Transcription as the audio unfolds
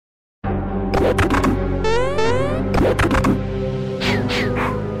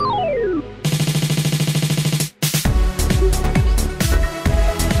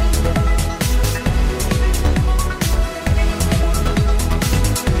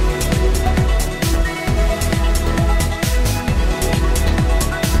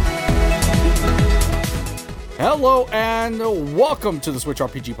Hello and welcome to the Switch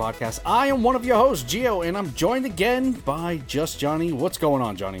RPG Podcast. I am one of your hosts, Gio, and I'm joined again by Just Johnny. What's going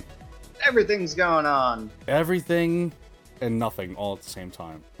on, Johnny? Everything's going on. Everything and nothing all at the same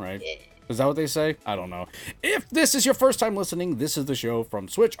time, right? Is that what they say? I don't know. If this is your first time listening, this is the show from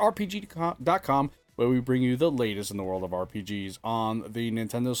SwitchRPG.com, where we bring you the latest in the world of RPGs on the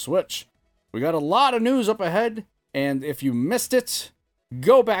Nintendo Switch. We got a lot of news up ahead, and if you missed it,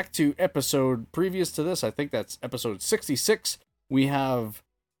 go back to episode previous to this. I think that's episode 66. We have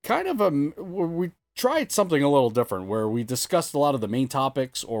kind of we tried something a little different where we discussed a lot of the main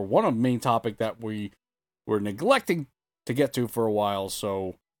topics, or one of the main topic that we were neglecting to get to for a while.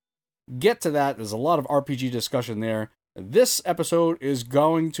 So get to that. There's a lot of RPG discussion there. This episode is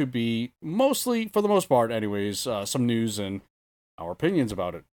going to be mostly, for the most part anyways, some news and our opinions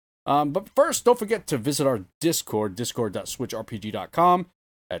about it. But first, don't forget to visit our Discord, discord.switchrpg.com,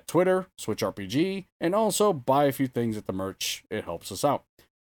 at Twitter, SwitchRPG, and also buy a few things at the merch. It helps us out.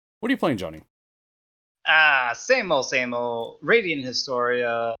 What are you playing, Johnny? Same old. Radiant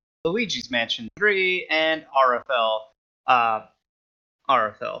Historia, Luigi's Mansion 3, and RFL.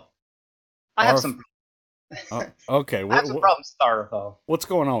 RFL. I have some okay. I have some problems with RFL. What's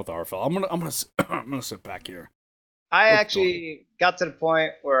going on with RFL? I'm gonna sit back here. I actually got to the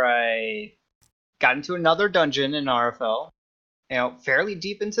point where I got into another dungeon in RFL, fairly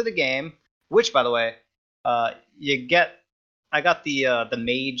deep into the game, which, by the way, I got the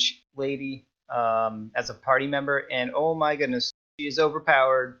mage lady as a party member, and oh my goodness, she is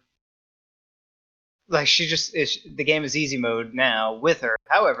overpowered. Like, the game is easy mode now with her.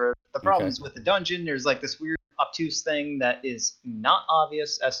 However, the problem is with the dungeon, there's like this weird obtuse thing that is not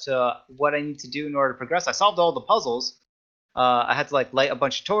obvious as to what I need to do in order to progress. I solved all the puzzles. I had to light a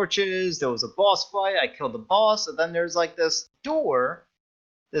bunch of torches. There was a boss fight. I killed the boss, and then there's this door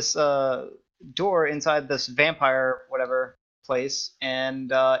inside this vampire whatever place,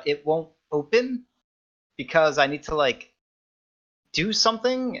 and it won't open because I need to do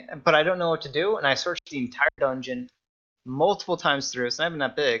something, but I don't know what to do. And I searched the entire dungeon multiple times through. It's not even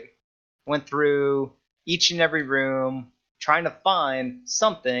that big. Went through each and every room, trying to find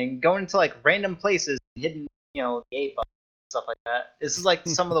something, going into random places, hidden, the A button, stuff like that. This is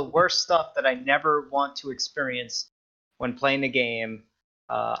some of the worst stuff that I never want to experience when playing a game.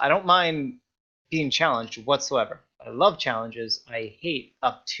 I don't mind being challenged whatsoever. I love challenges. I hate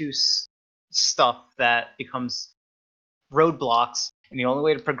obtuse stuff that becomes roadblocks, and the only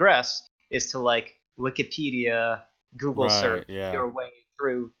way to progress is to Wikipedia, Google search your way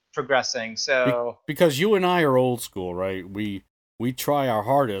through progressing. So because you and I are old school, right? We try our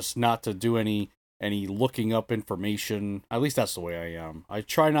hardest not to do any looking up information. At least that's the way I am. I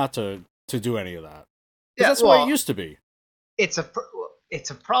try not to do any of that. Yeah, that's the way it used to be. It's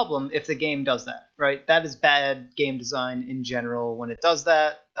a problem if the game does that, right? That is bad game design in general when it does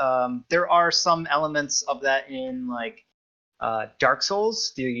that. There are some elements of that in Dark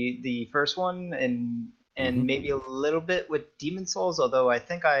Souls, the first one, and maybe a little bit with Demon Souls, although I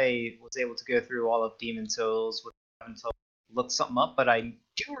think I was able to go through all of Demon Souls without to look something up. But I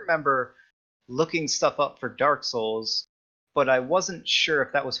do remember looking stuff up for Dark Souls, but I wasn't sure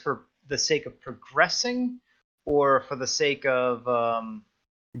if that was for the sake of progressing or for the sake of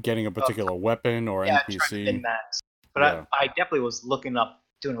getting a particular weapon or NPC. But I definitely was looking up,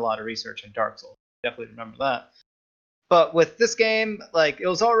 doing a lot of research on Dark Souls. Definitely remember that. But with this game, it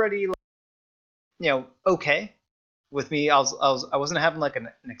was already, okay with me. I wasn't having an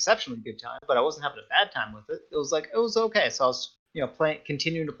exceptionally good time, but I wasn't having a bad time with it. It was okay. So I was,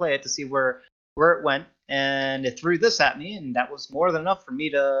 continuing to play it to see where it went, and it threw this at me, and that was more than enough for me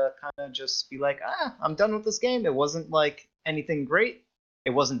to kind of just be I'm done with this game. It wasn't anything great.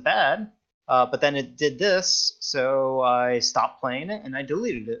 It wasn't bad. But then it did this, so I stopped playing it and I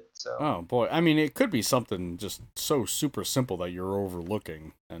deleted it. So. Oh boy, I mean, it could be something just so super simple that you're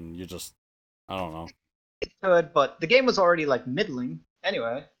overlooking, and you just, I don't know. It could, but the game was already middling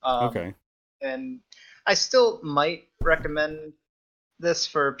anyway. Okay. And I still might recommend this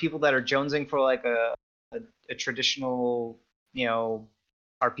for people that are jonesing for a traditional,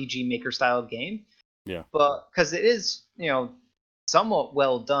 RPG maker style game. Yeah. But because it is, somewhat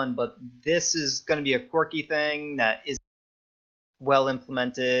well done, but this is going to be a quirky thing that is well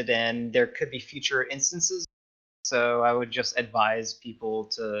implemented, and there could be future instances. So I would just advise people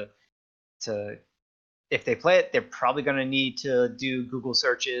to if they play it, they're probably going to need to do Google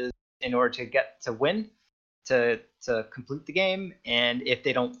searches in order to get to win, to complete the game. And if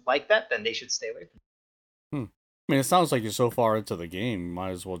they don't like that, then they should stay away from it. I mean, it sounds like you're so far into the game,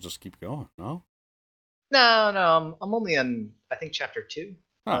 might as well just keep going, no? No, I'm only on, I think, chapter 2.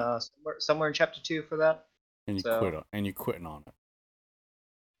 Huh. Somewhere in chapter 2 for that. And you So, quitting on it.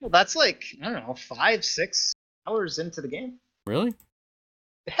 well, that's like, I don't know, 5-6 hours into the game. Really?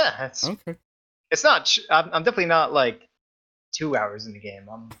 Yeah, Okay. it's not. I'm definitely not like 2 hours in the game.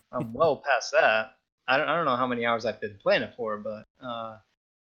 I'm well past that. I don't know how many hours I've been playing it for, but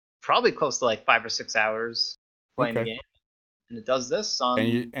probably close to like 5 or 6 hours playing the Okay. game. And it does this on.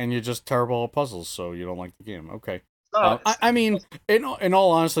 And you're just terrible at puzzles, so you don't like the game. Okay. It's I mean, in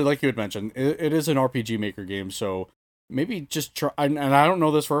all honesty, like you had mentioned, it is an RPG Maker game, so maybe just try. And I don't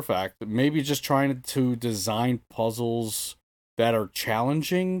know this for a fact. Maybe just trying to design puzzles that are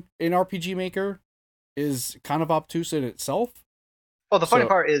challenging in RPG Maker is kind of obtuse in itself. well, the funny So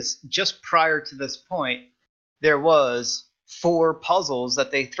part is just prior to this point, there was 4 puzzles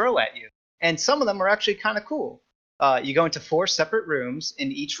that they throw at you, and some of them are actually kind of cool. You go into 4 separate rooms.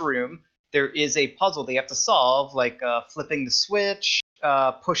 In each room, there is a puzzle they have to solve, like flipping the switch,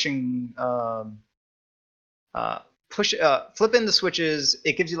 pushing, flipping the switches.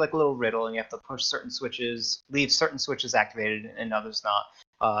 It gives you like a little riddle, and you have to push certain switches, leave certain switches activated, and others not.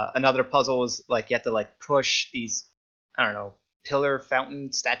 Another puzzle is like you have to like push these, I don't know, pillar,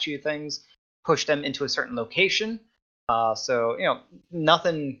 fountain, statue things, push them into a certain location. So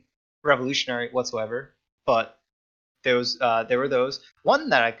nothing revolutionary whatsoever, but there were those. One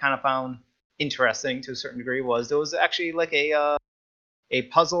that I kind of found interesting to a certain degree was there was actually like a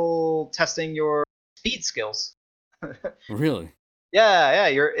puzzle testing your speed skills. really, Yeah,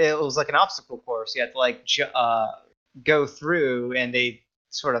 it was like an obstacle course. You had to like go through, and they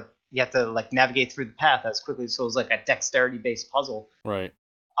sort of you have to like navigate through the path as quickly. So it was like a dexterity based puzzle right?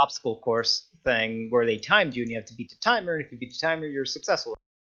 obstacle course thing where they timed you, and you have to beat the timer. And if you beat the timer, you're successful.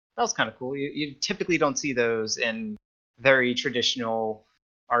 That was kind of cool. You typically don't see those in very traditional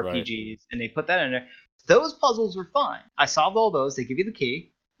Right. RPGs, and they put that in there. Those puzzles were fine. I solved all those. They give you the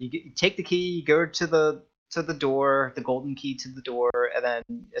key. You take the key. You go to the door, the golden key to the door, and then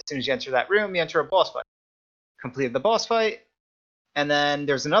as soon as you enter that room, you enter a boss fight. Completed the boss fight, and then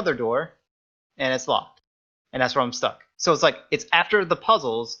there's another door, and it's locked, and that's where I'm stuck. So it's like it's after the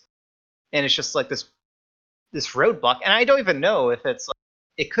puzzles, and it's just like this roadblock, and I don't even know if it's like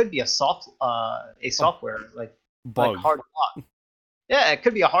it could be a software like Bug. hard lock. Yeah, it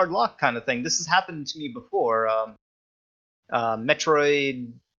could be a hard lock kind of thing. This has happened to me before.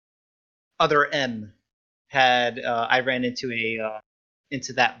 Metroid Other M had I ran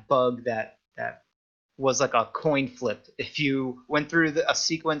into that bug that was like a coin flip. If you went through a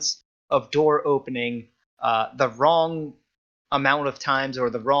sequence of door opening the wrong amount of times or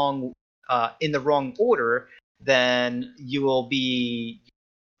the wrong in the wrong order, then there will be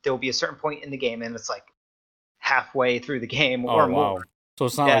a certain point in the game, and it's like halfway through the game Oh or more. wow. So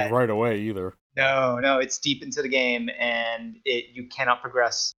it's not Yeah, like right away either. no, it's deep into the game, and you cannot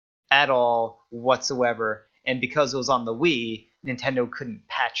progress at all whatsoever. And because it was on the Wii, Nintendo couldn't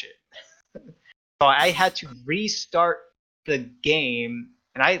patch it. So I had to restart the game,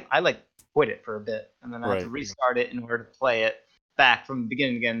 and I like quit it for a bit, and then I had to Right. restart it in order to play it back from the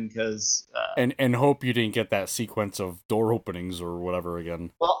beginning again because And hope you didn't get that sequence of door openings or whatever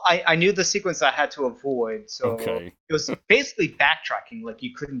again. well, I knew the sequence I had to avoid, so Okay. it was basically backtracking. Like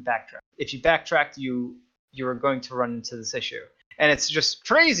you couldn't backtrack. If you backtracked, you were going to run into this issue, and it's just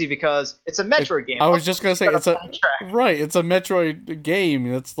crazy because it's a Metroid game. I was just gonna say You it's a gotta backtrack. right. It's a Metroid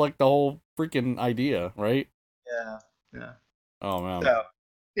game. That's like the whole freaking idea, right? Yeah. Oh man. So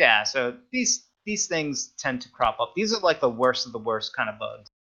yeah, so these things tend to crop up. These are like the worst of the worst kind of bugs.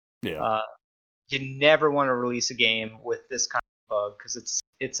 Yeah. Uh, you never want to release a game with this kind of bug because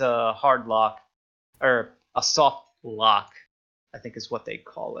it's a hard lock or a soft lock, I think is what they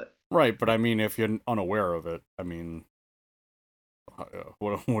call it. Right, but I mean, if you're unaware of it, I mean,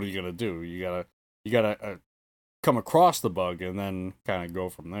 what are you gonna do? You gotta come across the bug and then kind of go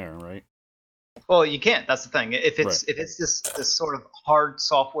from there, right? Well, you can't. That's the thing. If Right. it's this sort of hard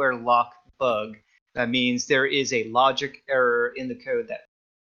software lock bug, that means there is a logic error in the code that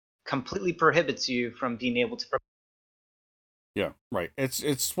completely prohibits you from being able to. Yeah, right.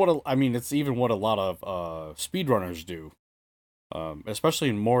 It's what I mean. It's even what a lot of speedrunners do, especially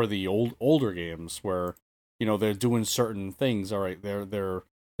in more of the older games where they're doing certain things. All right, they're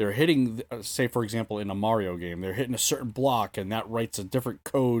hitting, say for example, in a Mario game, they're hitting a certain block and that writes a different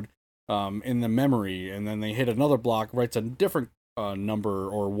code in the memory, and then they hit another block, writes a different number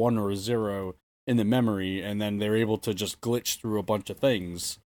or 1 or 0 in the memory, and then they're able to just glitch through a bunch of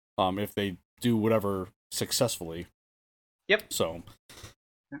things if they do whatever successfully. Yep. So,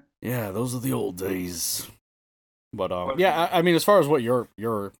 yeah, those are the old days. But yeah, I mean, as far as what you're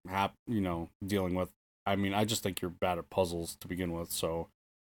dealing with, I mean, I just think you're bad at puzzles to begin with. So,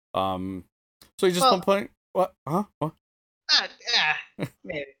 so you just been playing. What? Huh? What?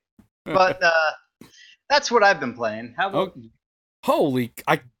 Maybe. But that's what I've been playing. How about you? Holy,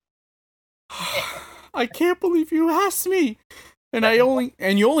 I can't believe you asked me. And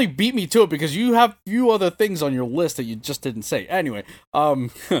you only beat me to it because you have few other things on your list that you just didn't say. Anyway,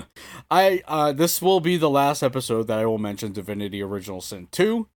 this will be the last episode that I will mention Divinity Original Sin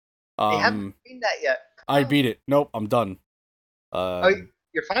 2. I haven't seen that yet. I beat it. Nope, I'm done.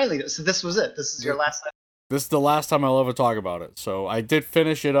 You're finally, so this was it. This is your last time. This is the last time I'll ever talk about it. So I did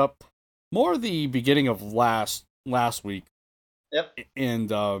finish it up more the beginning of last week. Yep.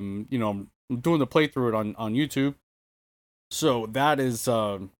 And I'm doing the playthrough it on YouTube. So that is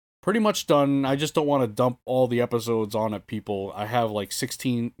pretty much done. I just don't want to dump all the episodes on at people. I have like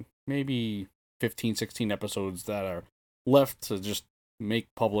 16, maybe 15, 16 episodes that are left to just make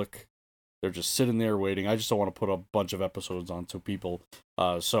public. They're just sitting there waiting. I just don't want to put a bunch of episodes onto people.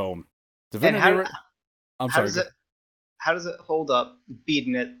 So Divinity. How does it hold up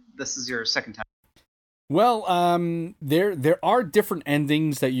beating it? This is your second time. Well, there are different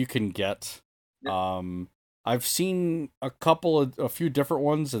endings that you can get. Yep. I've seen a few different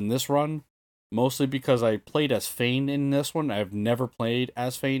ones in this run, mostly because I played as Fane in this one. I've never played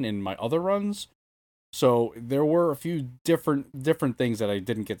as Fane in my other runs. So there were a few different things that I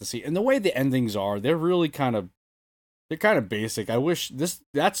didn't get to see. And the way the endings are, they're really kind of basic. I wish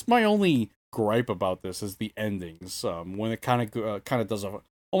that's my only gripe about this is the endings. When it kind of does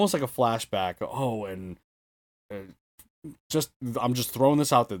almost like a flashback. Oh, and I'm just throwing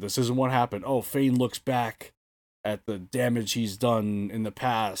this out there. This isn't what happened. Oh, Fane looks back at the damage he's done in the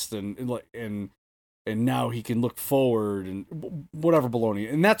past, and now he can look forward and whatever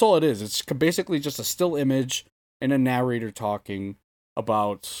baloney. And that's all it is. It's basically just a still image and a narrator talking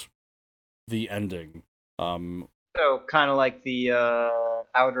about the ending. So kind of like the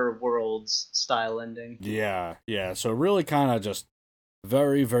Outer Worlds style ending. Yeah. So really kind of just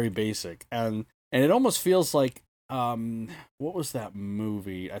very, very basic, and it almost feels like what was that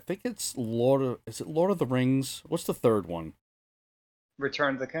movie? I think it's Lord of the Rings? What's the third one?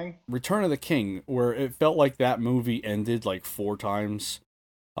 Return of the King? Return of the King, where it felt like that movie ended like 4 times.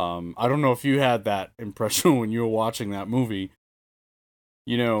 I don't know if you had that impression when you were watching that movie.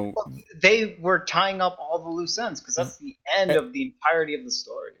 Well, they were tying up all the loose ends because that's the end of the entirety of the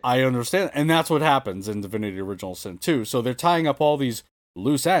story. I understand, and that's what happens in Divinity Original Sin 2. So they're tying up all these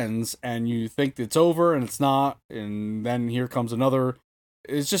loose ends, and you think it's over, and it's not, and then here comes another.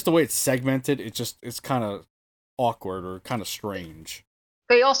 It's just the way it's segmented. It's kind of awkward or kind of strange.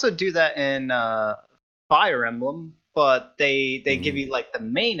 They also do that in Fire Emblem, but they give you like the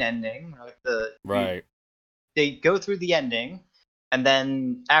main ending, like they go through the ending, and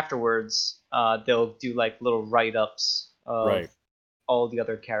then afterwards they'll do like little write-ups of all the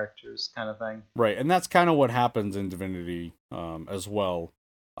other characters, kind of thing. Right, and that's kind of what happens in Divinity as well.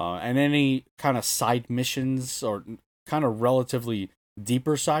 And any kind of side missions or kind of relatively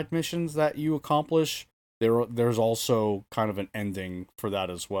deeper side missions that you accomplish, there's also kind of an ending for that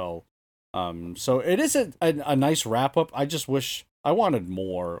as well. So it is a nice wrap up. I just wish I wanted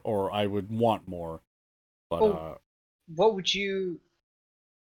more, or I would want more. But what would you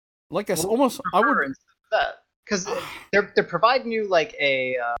like? I would that, because they're providing you like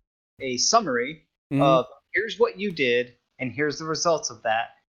a summary of here's what you did and here's the results of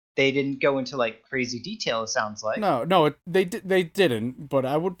that. They didn't go into like crazy detail. It sounds like they didn't. But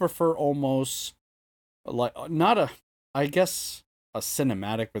I would prefer almost like not a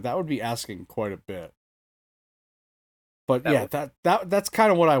cinematic, but that would be asking quite a bit. But that's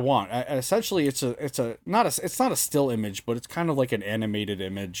kind of what I want. Essentially, it's not a still image, but it's kind of like an animated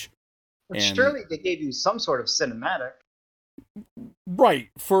image. But surely they gave you some sort of cinematic, right?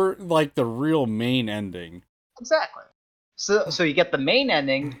 For like the real main ending. Exactly. So you get the main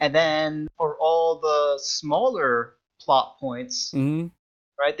ending, and then for all the smaller plot points,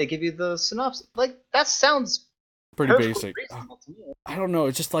 right? They give you the synopsis. Like that sounds pretty basic. To me. I don't know.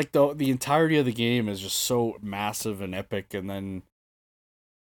 It's just like the entirety of the game is just so massive and epic, and then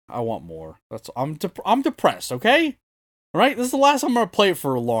I want more. I'm depressed. Okay, all right. This is the last time I'm gonna play it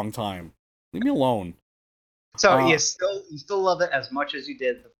for a long time. Leave me alone. So you still love it as much as you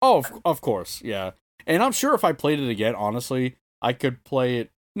did. Oh, of course, yeah. And I'm sure if I played it again, honestly, I could play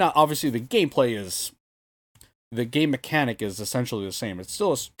it. Now, obviously, the game mechanic is essentially the same. It's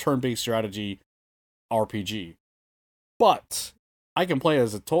still a turn-based strategy RPG, but I can play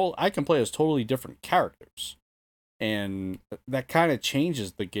as totally different characters, and that kind of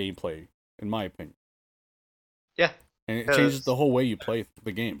changes the gameplay, in my opinion. Yeah, and it changes the whole way you play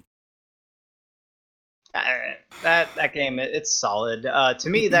the game. That game, it's solid. To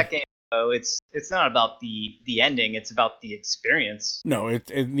me, that game So it's not about the ending. It's about the experience. No,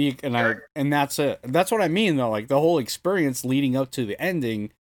 and that's it. That's what I mean though. Like the whole experience leading up to the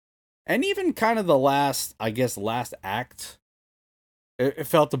ending, and even kind of the last act, it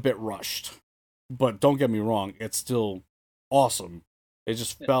felt a bit rushed. But don't get me wrong, it's still awesome. It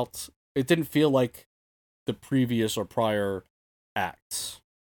just it didn't feel like the previous or prior acts.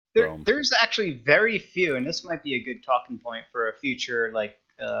 There's actually very few, and this might be a good talking point for a future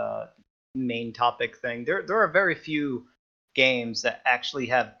main topic thing. There are very few games that actually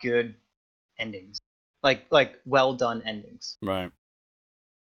have good endings, like well done endings. Right.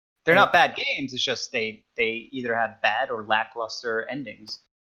 They're not bad games. It's just they either have bad or lackluster endings.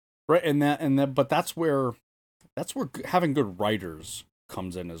 Right, but that's where having good writers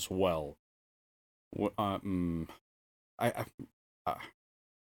comes in as well.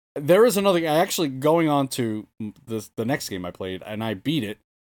 There is another. I actually going on to the next game I played, and I beat it.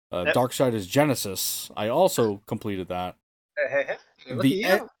 Darksiders Genesis. I also completed that.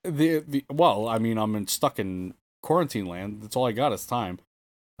 Well, I mean, I'm stuck in quarantine land. That's all I got is time.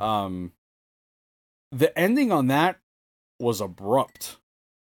 The ending on that was abrupt.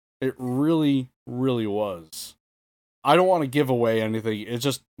 It really, really was. I don't want to give away anything. It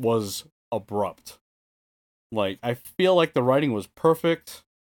just was abrupt. Like, I feel like the writing was perfect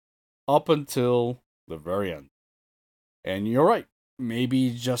up until the very end. And you're right. Maybe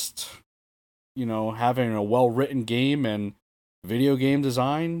just, having a well-written game and video game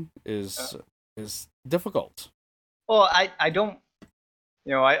design is difficult. Well, I don't,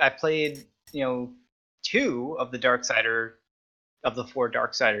 I played, 2 of the of the 4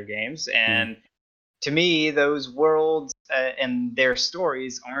 Darksider games, and to me, those worlds and their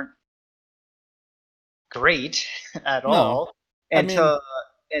stories aren't great at all. And to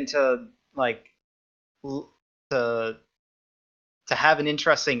have an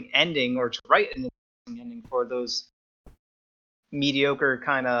interesting ending or to write an interesting ending for those mediocre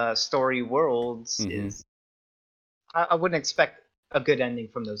kind of story worlds is I wouldn't expect a good ending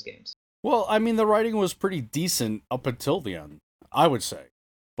from those games. Well, I mean, the writing was pretty decent up until the end, I would say.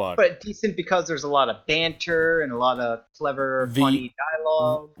 But decent because there's a lot of banter and a lot of clever, funny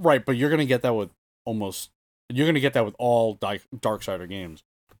dialogue. Right, but you're going to get that with all Darksider games.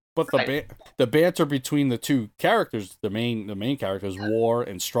 But the banter between the two characters, the main characters, War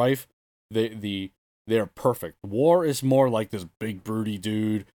and Strife, they're perfect. War is more like this big broody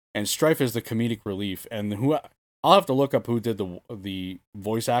dude, and Strife is the comedic relief. And I'll have to look up who did the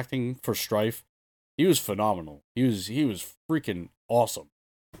voice acting for Strife. He was phenomenal. He was freaking awesome.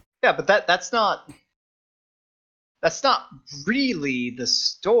 Yeah, but that's not really the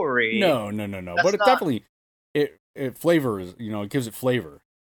story. No. But it flavors, it gives it flavor.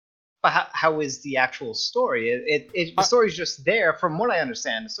 But how is the actual story? The story's just there, from what I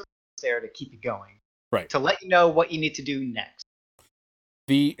understand. The story's there to keep you going. Right. To let you know what you need to do next.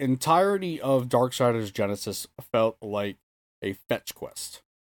 The entirety of Darksiders Genesis felt like a fetch quest.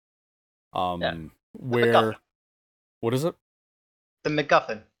 Where, what is it? The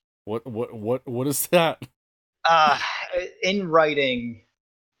MacGuffin. What is that? In writing,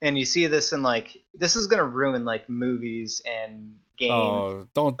 and you see this in this is gonna ruin movies and games. Oh,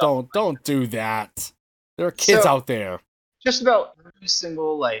 don't do that. There are kids out there. Just about every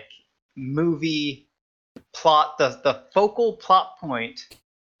single movie plot, the focal plot point,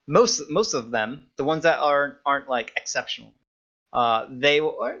 most of them, the ones that aren't exceptional,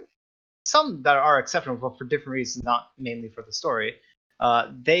 some that are exceptional, but for different reasons, not mainly for the story.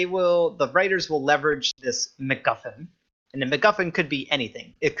 The writers will leverage this MacGuffin, and the MacGuffin could be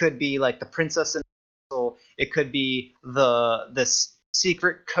anything. It could be the princess and it could be the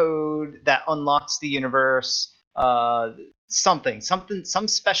secret code that unlocks the universe. Some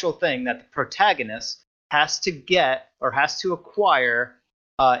special thing that the protagonist has to get or has to acquire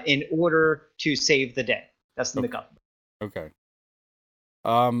in order to save the day. That's the MacGuffin. Okay.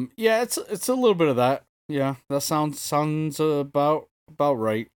 Yeah, it's a little bit of that. Yeah, that sounds about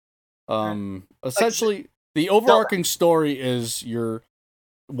right. Essentially, the overarching story is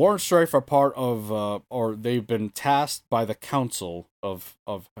War and Strife are part of, or they've been tasked by the Council of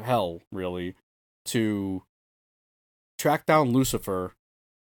Hell, really, to track down Lucifer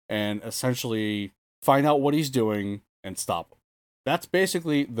and essentially find out what he's doing and stop him. That's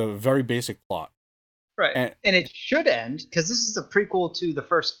basically the very basic plot. Right, and it should end, because this is a prequel to the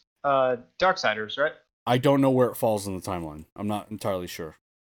first Darksiders, right? I don't know where it falls in the timeline. I'm not entirely sure.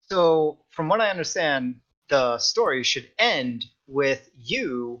 So, from what I understand, the story should end with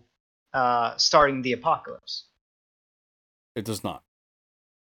you starting the apocalypse. It does not.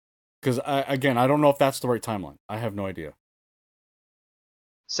 Because, I don't know if that's the right timeline. I have no idea.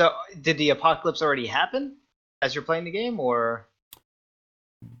 So, did the apocalypse already happen as you're playing the game, or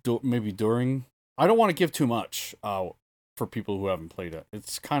Maybe during. I don't want to give too much for people who haven't played it.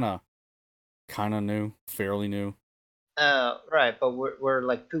 It's kind of new, fairly new. right? But we're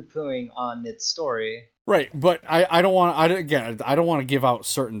like poo-pooing on its story. Right, but I don't want I don't want to give out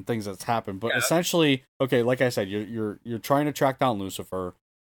certain things that's happened, but Yeah. essentially, okay, like I said, you're trying to track down Lucifer,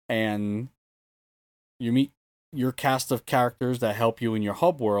 and you meet your cast of characters that help you in your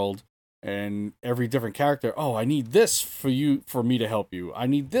hub world, and every different character, oh, I need this for me to help you. I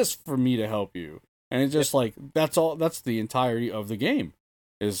need this for me to help you. And it's just like that's the entirety of the game.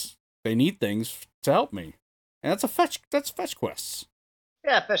 Is they need things to help me. And that's fetch quests.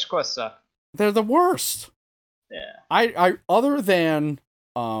 Yeah, fetch quests suck. They're the worst. Yeah. I other than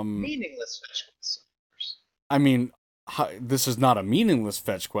Meaningless fetch quests. I mean, this is not a meaningless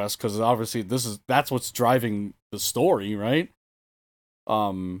fetch quest because obviously that's what's driving the story, right?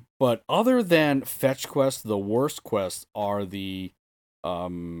 But other than fetch quests, the worst quests are the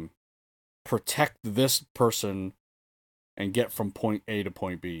protect this person and get from point A to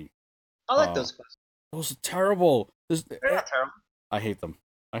point B. I like those quests. Those are terrible. They're not terrible. I hate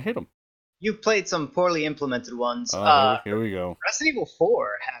them. You've played some poorly implemented ones. Here we go. Resident Evil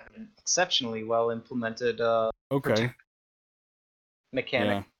 4 had an exceptionally well implemented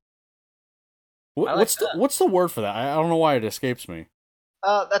mechanic. Yeah. What's the word for that? I don't know why it escapes me.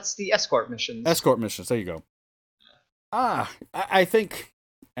 That's the escort missions. Escort missions. There you go. I think,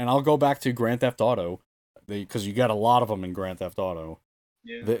 and I'll go back to Grand Theft Auto, because you got a lot of them in Grand Theft Auto.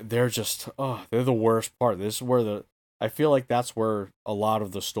 Yeah. They're just they're the worst part. This is where I feel like that's where a lot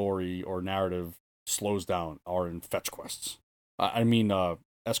of the story or narrative slows down, are in fetch quests. I mean,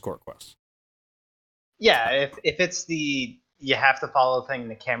 escort quests. Yeah, if it's the you have to follow thing,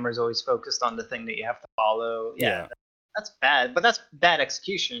 the camera's always focused on the thing that you have to follow. Yeah. That's bad, but that's bad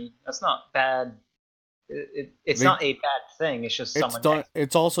execution. That's not bad. It's not a bad thing. It's just someone.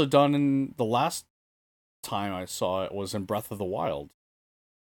 It's also done in the last time I saw it was in Breath of the Wild.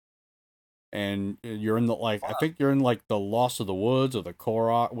 And you're in I think you're in like the Lost of the Woods or the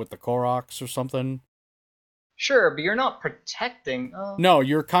Korok with the Koroks or something. Sure, but you're not protecting. No,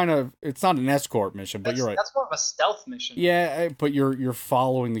 you're kind of. It's not an escort mission, but you're right. That's more of a stealth mission. Yeah, but you're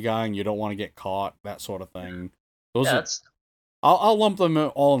following the guy and you don't want to get caught. That sort of thing. I'll lump them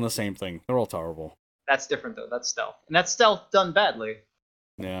all in the same thing. They're all terrible. That's different though. That's stealth, and that's stealth done badly.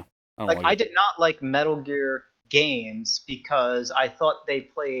 Yeah, I did not like Metal Gear games because I thought they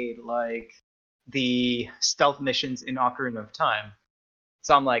played like the stealth missions in Ocarina of Time.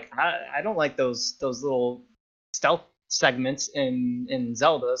 So I'm like, I don't like those little stealth segments in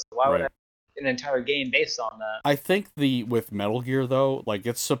Zelda. So why would I an entire game based on that? I think with Metal Gear though, like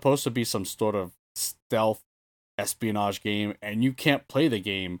it's supposed to be some sort of stealth espionage game, and you can't play the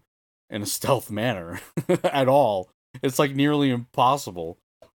game in a stealth manner at all. It's like nearly impossible.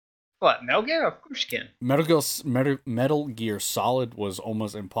 What, Metal Gear? Of course you can. Metal Gear Solid was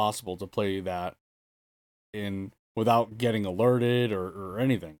almost impossible to play that in without getting alerted or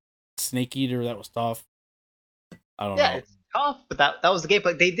anything. Snake Eater, that was tough. I don't know. Yeah, it's tough, but that was the game.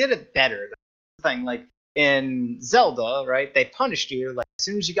 But they did it better. That's the thing, like in Zelda, right? They punished you like as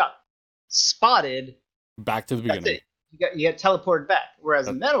soon as you got spotted. Back to the beginning. You get teleported back. Whereas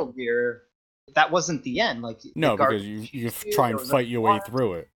in Metal Gear, that wasn't the end. Like no, because you try and fight your way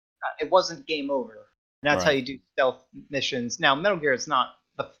through it. It wasn't game over. And that's how you do stealth missions. Now, Metal Gear is not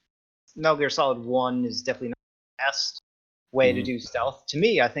Metal Gear Solid 1 is definitely not the best way to do stealth. To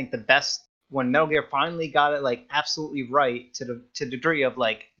me, I think the best when Metal Gear finally got it like absolutely right to the degree of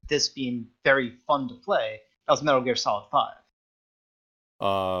like this being very fun to play. That was Metal Gear Solid 5.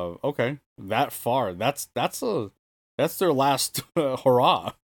 Okay, that far. That's their last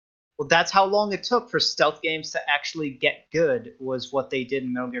hurrah. Well, that's how long it took for stealth games to actually get good, was what they did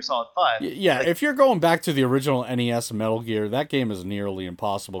in Metal Gear Solid 5. Yeah, like, if you're going back to the original NES Metal Gear, that game is nearly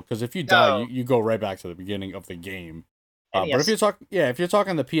impossible, because if you die, you go right back to the beginning of the game. But if you're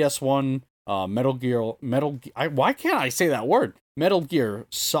talking the PS1 Metal Gear, why can't I say that word? Metal Gear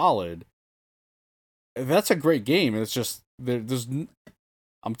Solid. That's a great game. It's just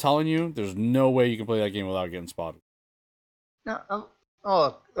I'm telling you, there's no way you can play that game without getting spotted. No.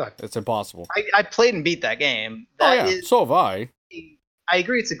 Look, it's impossible. I played and beat that game. So have I. I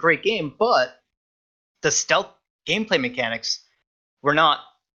agree it's a great game, but the stealth gameplay mechanics were not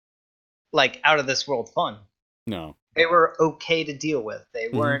like out of this world fun. No. They were okay to deal with. They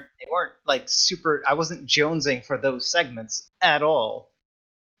weren't like super. I wasn't jonesing for those segments at all.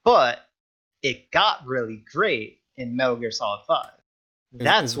 But it got really great in Metal Gear Solid 5.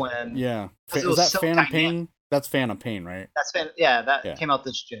 That's when is that Phantom Pain? that's Phantom Pain, right? That Yeah. came out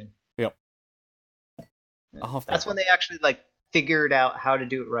this June. Yep. I'll have That's to. when they actually like figured out how to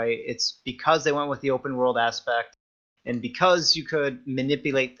do it right. It's because they went with the open world aspect, and because you could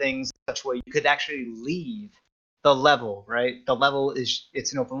manipulate things in such a way you could actually leave the level. Right, the level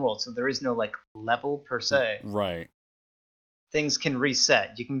it's an open world, so there is no like level per se. Right. Things can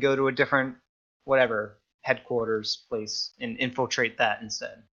reset. You can go to a different whatever headquarters place and infiltrate that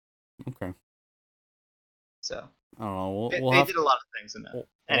instead. Okay. So I don't know. they did a lot of things in that. We'll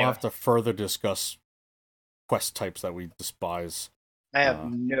Anyway, have to further discuss quest types that we despise. I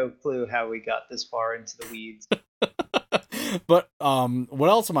have no clue how we got this far into the weeds. But what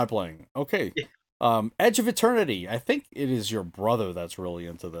else am I playing? Okay. Edge of Eternity. I think it is your brother that's really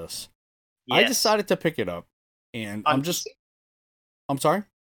into this. Yes. I decided to pick it up, and on I'm sorry?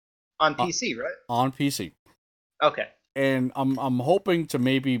 On PC, right? On PC. Okay. And I'm hoping to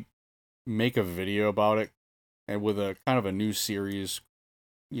maybe make a video about it, and with a kind of a new series,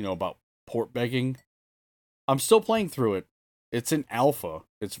 about port begging. I'm still playing through it. It's in alpha.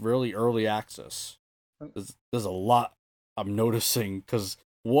 It's really early access. There's a lot I'm noticing, because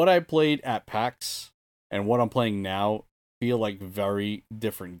what I played at PAX and what I'm playing now feel like very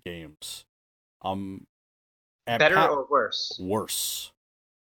different games. Better or worse? Worse.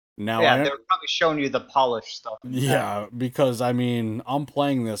 Now, yeah, they were probably showing you the polished stuff. Yeah, because I'm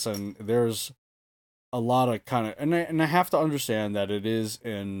playing this and there's a lot of kind of, and I have to understand that it is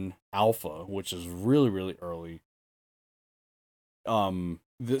in alpha, which is really, really early.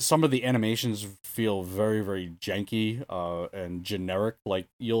 Some of the animations feel very, very janky and generic. Like,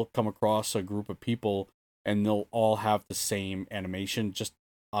 you'll come across a group of people and they'll all have the same animation just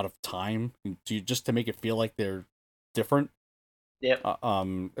out of time, just to make it feel like they're different. Yep.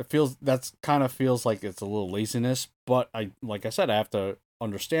 It feels like it's a little laziness, but like I said, I have to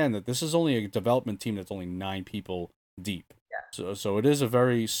understand that this is only a development team that's only 9 people deep. Yeah. So it is a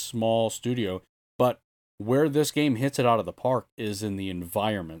very small studio, but where this game hits it out of the park is in the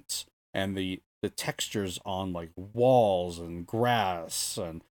environments and the textures on like walls and grass,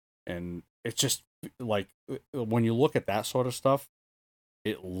 and it's just like, when you look at that sort of stuff,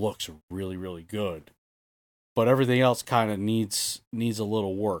 it looks really, really good. But everything else kind of needs a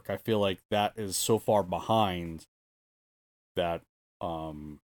little work. I feel like that is so far behind that I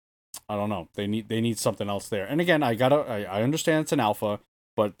don't know. They need something else there. And again, I understand it's an alpha,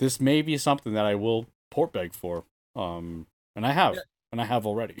 but this may be something that I will port beg for. And I have. Yeah. And I have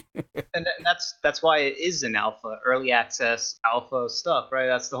already. and that's why it is an alpha, early access alpha stuff, right?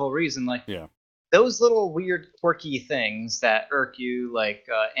 That's the whole reason. Like, yeah, those little weird quirky things that irk you, like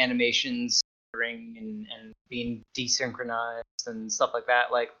animations and being desynchronized and stuff like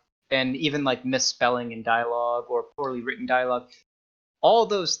that, like, and even like misspelling in dialogue or poorly written dialogue. All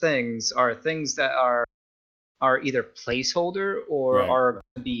those things are things that are either placeholder or right. are going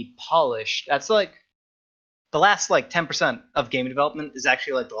to be polished. That's like the last like 10% of game development is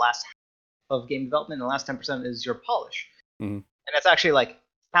actually like the last half of game development, and the last 10% is your polish. Mm-hmm. And that's actually like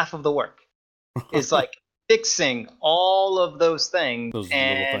half of the work. Is like fixing all of those things, those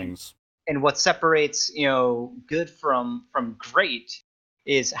little things. And what separates, good from great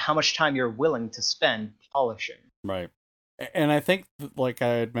is how much time you're willing to spend polishing. Right. And I think, like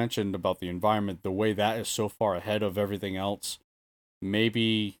I had mentioned about the environment, the way that is so far ahead of everything else,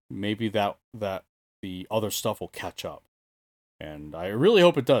 maybe that the other stuff will catch up. And I really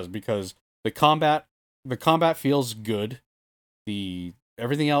hope it does, because the combat feels good.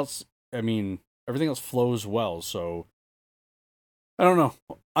 Everything else flows well. So I don't know.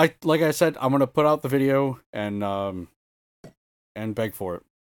 Like I said, I'm gonna put out the video and beg for it.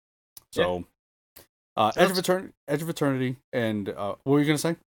 So Edge of Eternity, and what were you gonna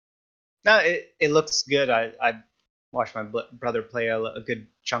say? No, it looks good. I watched my brother play a good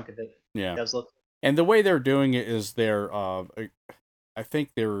chunk of it. Yeah, it does look. And the way they're doing it is I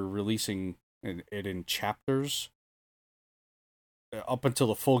think they're releasing it in chapters up until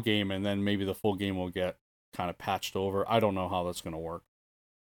the full game, and then maybe the full game will get kind of patched over. I don't know how that's gonna work,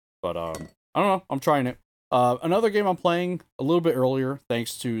 but I don't know. I'm trying it. Another game I'm playing a little bit earlier,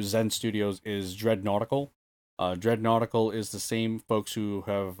 thanks to Zen Studios, is Dread Nautical. Dread Nautical is the same folks who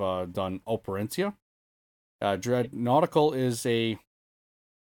have done Operencia. Dread Nautical is a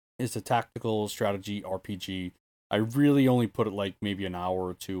tactical strategy RPG. I really only put it like maybe an hour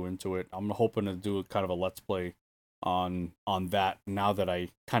or two into it. I'm hoping to do kind of a let's play on that now that I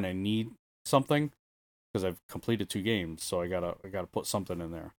kind of need something, because I've completed 2 games, so I gotta put something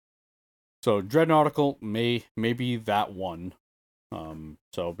in there. So Dread Nautical may be that one.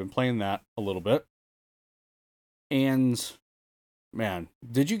 So I've been playing that a little bit. And man,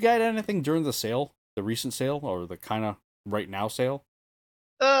 did you get anything during the sale the recent sale or the kind of right now sale?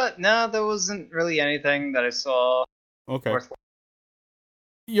 No, there wasn't really anything that I saw Okay. worth.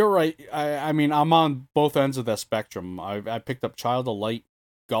 You're right. I mean, I'm on both ends of that spectrum. I picked up Child of Light,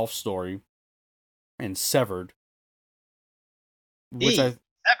 Golf Story, and which I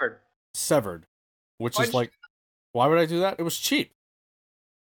Ever. Severed, which Why is did you? like, why would I do that? It was cheap.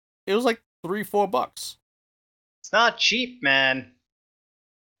 It was like $3-4. It's not cheap, man.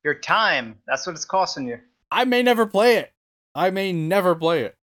 Your time. That's what it's costing you. I may never play it. I may never play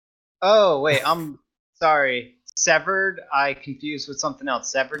it. Oh, wait, I'm sorry. Severed, I confused with something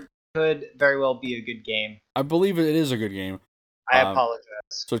else. Severed could very well be a good game. I believe it is a good game. I apologize.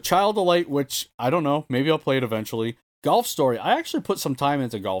 So Child of Light, which I don't know, maybe I'll play it eventually. Golf Story, I actually put some time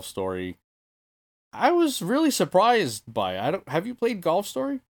into Golf Story. I was really surprised by it. Have you played Golf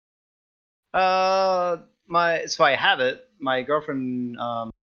Story? So I have it. My girlfriend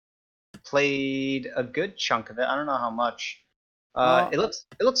played a good chunk of it. I don't know how much. It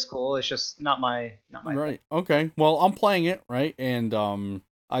looks cool. It's just not my Right. thing. Okay. Well, I'm playing it, right? And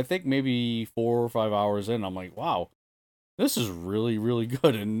I think maybe 4 or 5 hours in, I'm like, wow, this is really, really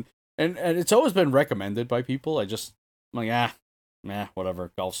good. And it's always been recommended by people. I'm like,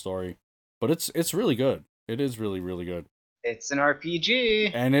 whatever, Golf Story. But it's really good. It is really, really good. It's an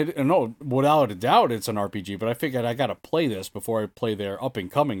RPG. And no, without a doubt, it's an RPG. But I figured I gotta play this before I play their up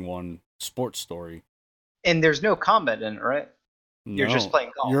and coming one, Sports Story. And there's no combat in it, right? You're just No,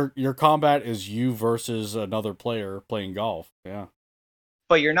 playing golf. your combat is you versus another player playing golf. Yeah.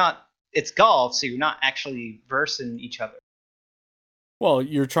 But you're not. It's golf, so you're not actually versing each other. Well,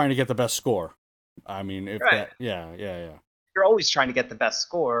 you're trying to get the best score. I mean, if Right. that, yeah. You're always trying to get the best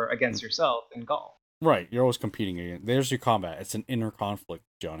score against yourself in golf. Right, you're always competing against. There's your combat. It's an inner conflict,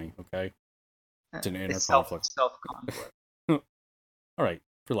 Johnny. Okay, it's an inner conflict. Self conflict. All right,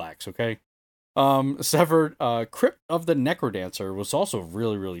 relax. Okay. Severed. Crypt of the Necrodancer was also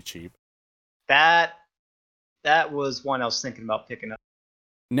really, really cheap. That was one I was thinking about picking up.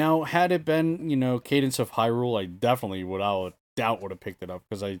 Now, had it been, Cadence of Hyrule, I definitely without doubt would have picked it up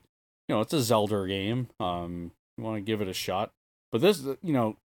because it's a Zelda game. You want to give it a shot, but this,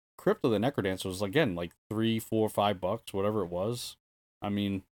 Crypt of the Necrodancer was again like $3, $4, $5, whatever it was. I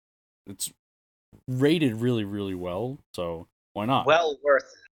mean, it's rated really, really well, so why not? Well worth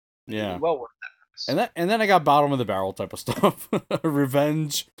it. Yeah, Well worth that. and then I got bottom of the barrel type of stuff.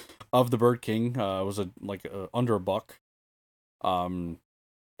 Revenge of the Bird King was under $1.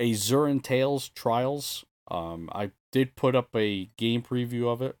 Azuran Tales Trials. I did put up a game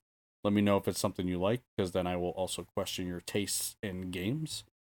preview of it. Let me know if it's something you like, because then I will also question your tastes in games.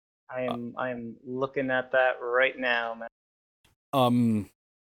 I am looking at that right now, man.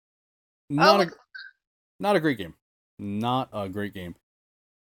 Not a great game. Not a great game.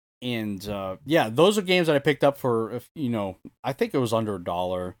 And those are games that I picked up for I think it was under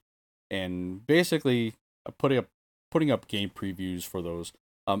 $1, and basically putting up game previews for those.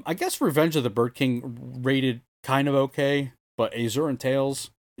 I guess Revenge of the Bird King rated kind of okay, but Azuran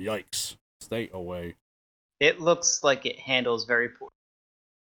Tales, yikes, stay away. It looks like it handles very poor.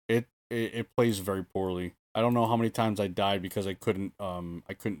 It plays very poorly. I don't know how many times I died because I couldn't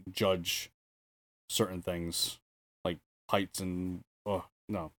judge certain things like heights and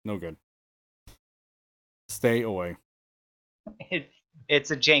no good. Stay away.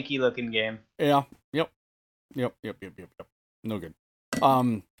 It's a janky looking game. Yeah. Yep. No good.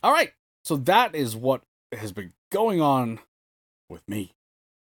 All right. So that is what has been going on with me.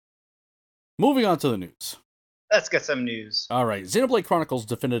 Moving on to the news. Let's get some news. All right. Xenoblade Chronicles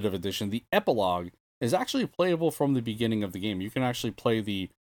Definitive Edition, the epilogue, is actually playable from the beginning of the game. You can actually play the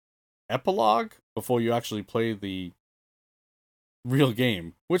epilogue before you actually play the real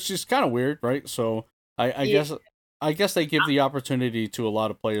game, which is kind of weird, right? So I guess they give the opportunity to a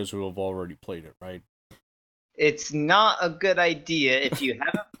lot of players who have already played it, right? It's not a good idea if you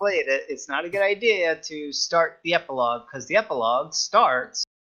haven't played it. It's not a good idea to start the epilogue, because the epilogue starts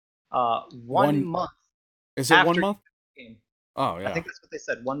 1 month. Is it 1 month? Game. Oh yeah. I think that's what they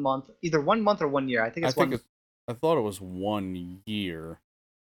said. 1 month, either 1 month or 1 year. I think it's 1 month. I thought it was 1 year.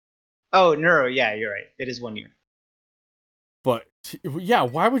 Oh no, yeah, you're right. It is 1 year. But yeah,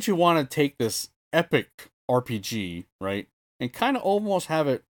 why would you want to take this epic RPG, right, and kind of almost have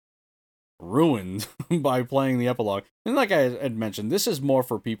it ruined by playing the epilogue? And like I had mentioned, this is more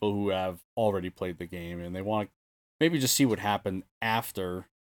for people who have already played the game and they want to maybe just see what happened after,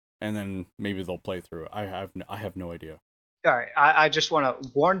 and then maybe they'll play through it. I have no idea. All right, I just want to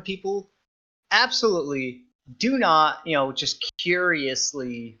warn people: absolutely do not, just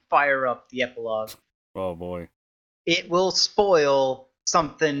curiously fire up the epilogue. Oh boy, it will spoil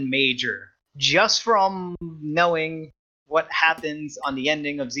something major. just from knowing what happens on the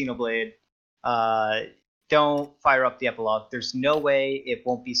ending of Xenoblade, don't fire up the epilogue. There's no way it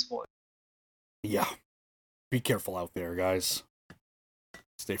won't be spoiled. Yeah. Be careful out there, guys.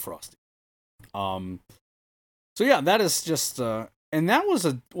 Stay frosty. So yeah, that is just and that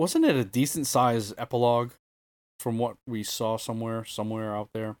wasn't it a decent size epilogue from what we saw somewhere out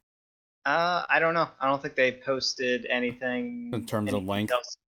there I don't know. I don't think they posted anything in terms of length.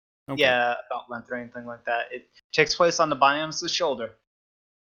 details. Okay. Yeah, about length or anything like that. It takes place on the Bionis' shoulder.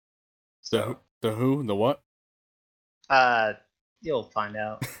 So The who? The what? you'll find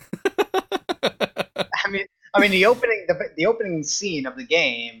out. I mean, the opening scene of the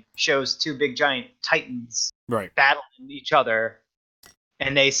game shows two big giant titans Right. battling each other,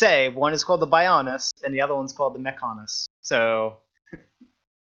 and they say one is called the Bionis and the other one's called the Mechanus. So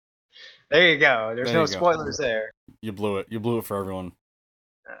there you go. There's no spoilers there. You blew it. You blew it for everyone.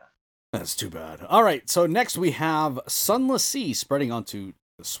 Yeah. That's too bad. All right. So next we have Sunless Sea spreading onto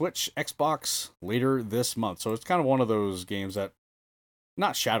the Switch, Xbox later this month. So it's kind of one of those games that,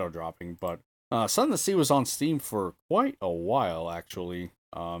 not shadow dropping, but Sunless Sea was on Steam for quite a while actually,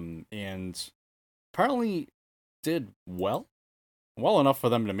 and apparently did well enough for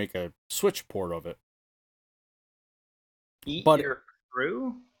them to make a Switch port of it. Eat your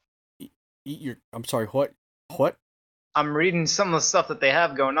crew? I'm sorry, what? I'm reading some of the stuff that they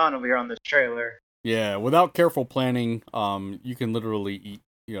have going on over here on this trailer. Yeah, without careful planning, you can literally eat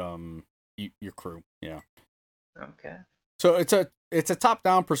your crew. Yeah. Okay. So it's a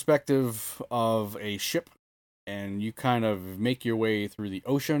top-down perspective of a ship, and you kind of make your way through the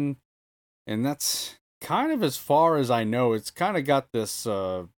ocean, and that's kind of as far as I know. It's kind of got this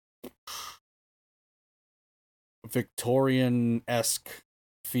Victorian-esque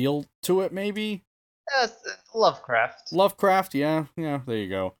feel to it, maybe. Lovecraft, yeah, there you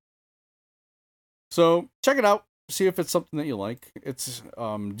go. So check it out. See if it's something that you like. It's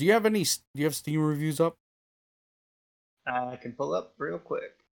do you have Steam reviews up? I can pull up real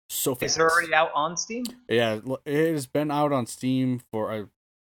quick. So fast. Is it already out on Steam? Yeah, it has been out on Steam for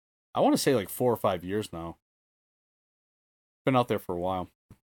I want to say like 4 or 5 years now. Been out there for a while.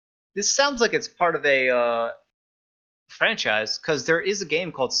 This sounds like it's part of a franchise, because there is a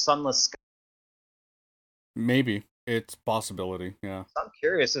game called Sunless Sky. Maybe it's possibility. Yeah. I'm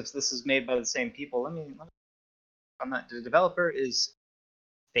curious if this is made by the same people. Let me on that. The developer is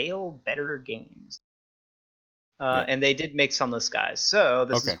Fail Better Games. Yeah. And they did make Sunless Skies, so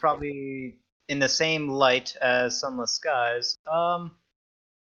this is probably in the same light as Sunless Skies. The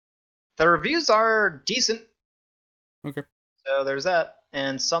reviews are decent. Okay. So there's that.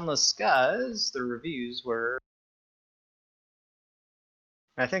 And Sunless Skies, the reviews were...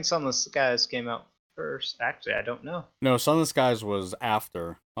 I think Sunless Skies came out first. Actually, I don't know. No, Sunless Skies was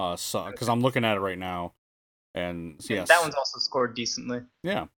after. Because I'm looking at it right now. And yes, that one's also scored decently.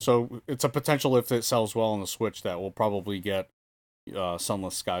 Yeah, so it's a potential if it sells well on the Switch that we'll probably get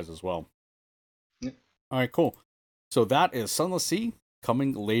Sunless Skies as well. Yep. All right, cool. So that is Sunless Sea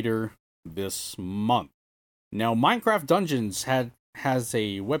coming later this month. Now, Minecraft Dungeons has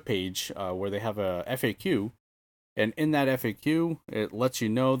a webpage where they have a FAQ, and in that FAQ, it lets you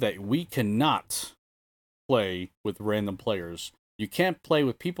know that we cannot play with random players. You can't play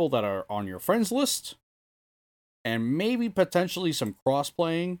with people that are on your friends list, and maybe potentially some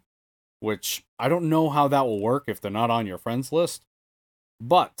cross-playing, which I don't know how that will work if they're not on your friends list,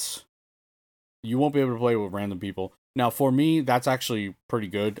 but you won't be able to play with random people. Now, for me, that's actually pretty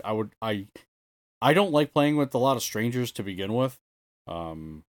good. I don't like playing with a lot of strangers to begin with.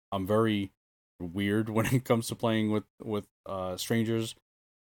 I'm very weird when it comes to playing with strangers.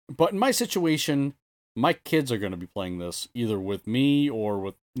 But in my situation, my kids are going to be playing this either with me or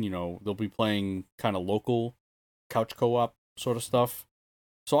with, they'll be playing kind of local couch co-op sort of stuff.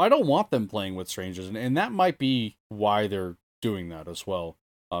 So I don't want them playing with strangers, and that might be why they're doing that as well.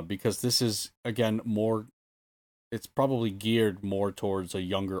 Because this is, again, it's probably geared more towards a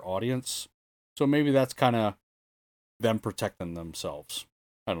younger audience. So maybe that's kind of them protecting themselves.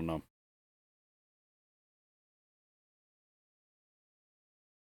 I don't know.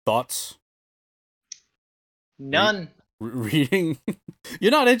 Thoughts? None. Reading?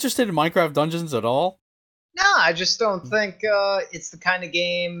 You're not interested in Minecraft Dungeons at all? No, I just don't think it's the kind of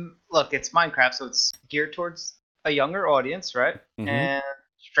game... Look, it's Minecraft, so it's geared towards a younger audience, right? Mm-hmm. And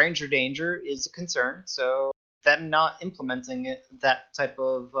stranger danger is a concern, so them not implementing that type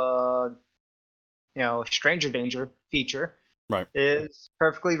of, stranger danger feature is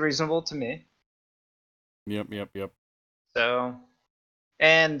perfectly reasonable to me. Yep. So,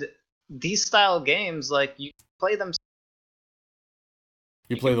 and these style games, like, you play them...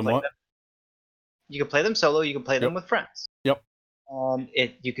 You play them what? You can play them solo. You can play them Yep. with friends. Yep.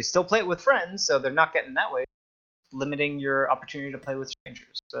 You can still play it with friends, so they're not getting that way, limiting your opportunity to play with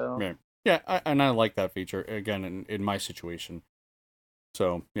strangers. So And I like that feature again in my situation.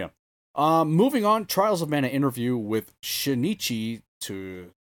 So yeah. Moving on, Trials of Mana interview with Shinichi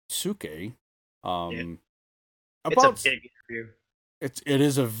Tsuke. it's a About big interview. it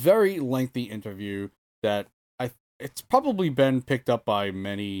is a very lengthy interview that it's probably been picked up by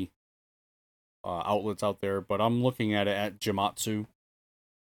many outlets out there, but I'm looking at it at Jamatsu,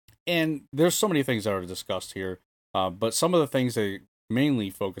 and there's so many things that are discussed here. But some of the things they mainly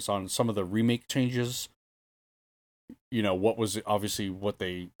focus on some of the remake changes. What was obviously what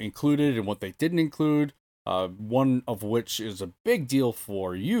they included and what they didn't include. One of which is a big deal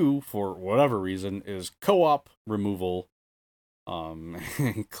for you for whatever reason is co-op removal,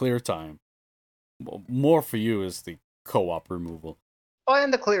 clear time. Well, more for you is the co-op removal. Oh,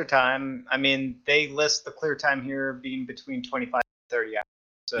 and the clear time. I mean, they list the clear time here being between 25 and 30 hours.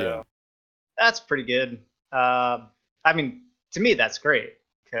 So Yeah. that's pretty good. I mean, to me, that's great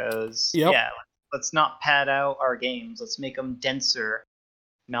because Yep. let's not pad out our games. Let's make them denser,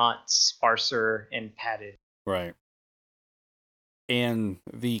 not sparser and padded. Right. And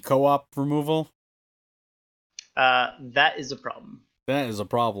the co-op removal, That is a problem. that is a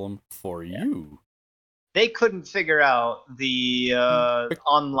problem for you. They couldn't figure out the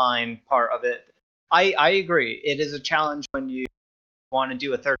online part of it. I agree. It is a challenge when you want to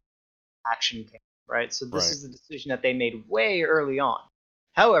do a third action game, right? So this Right. is a decision that they made way early on.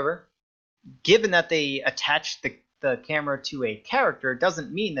 However, given that they attached the camera to a character,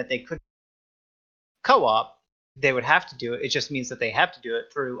 doesn't mean that they couldn't co-op. They would have to do it. It just means that they have to do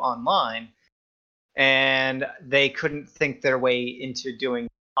it through online, and they couldn't think their way into doing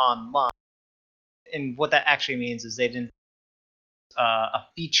online. And what that actually means is they didn't a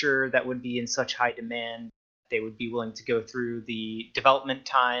feature that would be in such high demand they would be willing to go through the development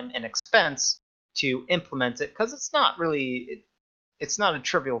time and expense to implement it, because it's not a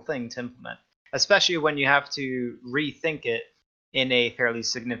trivial thing to implement, especially when you have to rethink it in a fairly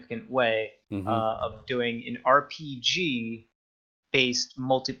significant way. Of doing an RPG based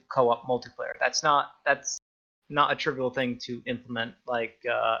co-op multiplayer. That's not a trivial thing to implement. Like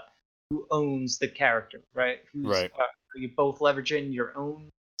who owns the character, right? Right. Are you both leveraging your own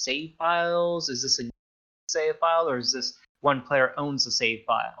save files? Is this a save file, or is this one player owns the save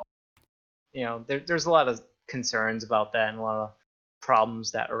file? There's a lot of concerns about that and a lot of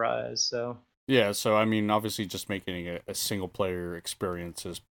problems that arise. So Yeah, so I mean, obviously, just making a single player experience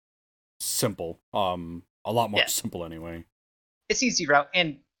is simple. A lot more simple anyway. It's easy route,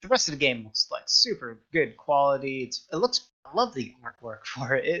 and the rest of the game looks like super good quality. I love the artwork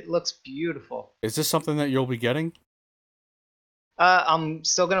for it. It looks beautiful. Is this something that you'll be getting? I'm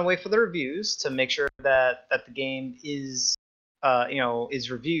still gonna wait for the reviews to make sure that the game is, is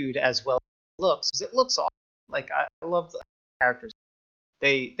reviewed as well as it looks. 'Cause it looks awesome. Like I love the characters.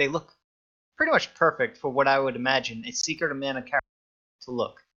 They look pretty much perfect for what I would imagine a Secret of Mana character to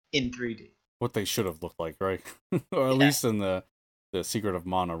look in 3D. What they should have looked like, right? Or at least in the Secret of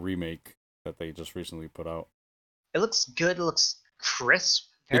Mana remake that they just recently put out. It looks good. It looks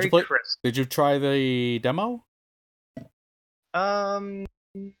crisp. Very crisp. Did you try the demo? I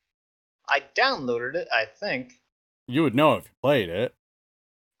downloaded it, I think. You would know if you played it.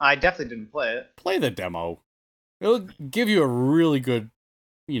 I definitely didn't play it. Play the demo. It'll give you a really good,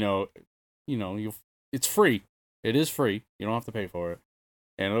 it's free. It is free. You don't have to pay for it.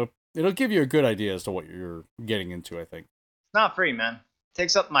 And it'll give you a good idea as to what you're getting into, I think. It's not free, man. It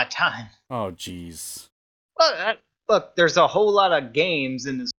takes up my time. Oh, jeez. Well, look, there's a whole lot of games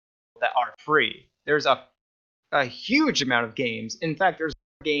in this world that are free. There's a huge amount of games. In fact, there's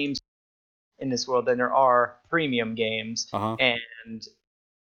more games in this world than there are premium games. And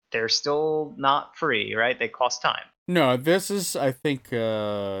they're still not free, right? They cost time. No, this is, I think,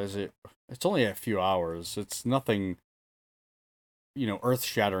 it's only a few hours. It's nothing,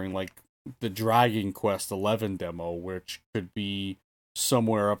 earth-shattering like the Dragon Quest XI demo, which could be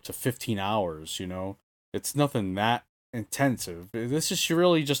somewhere up to 15 hours, It's nothing that intensive. This is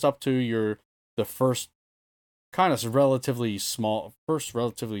really just up to the first kind of relatively small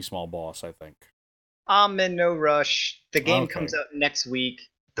boss, I think. I'm in no rush. The game comes out next week.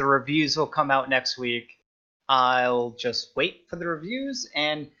 The reviews will come out next week. I'll just wait for the reviews,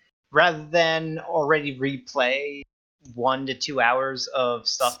 and rather than already replay 1 to 2 hours of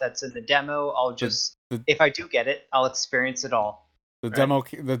stuff that's in the demo, I'll just, if I do get it, I'll experience it all. The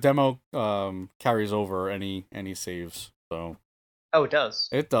demo carries over any saves, so. Oh, it does?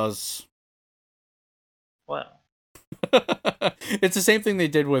 It does. Well, It's the same thing they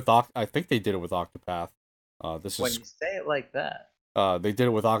did with I think they did it with Octopath. This When is you say it like that. they did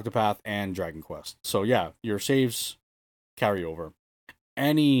it with Octopath and Dragon Quest. So yeah, your saves carry over.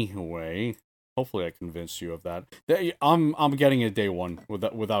 Anyway, hopefully I convinced you of that. I'm getting it day one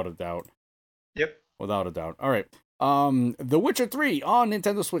without a doubt. Yep. Without a doubt. All right. The Witcher 3 on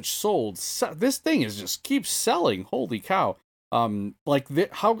Nintendo Switch sold. This thing is just keeps selling. Holy cow. Like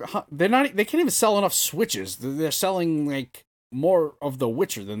how they're not, they can't even sell enough Switches. They're selling like more of the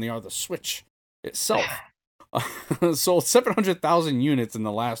Witcher than they are the Switch itself. Sold 700,000 units in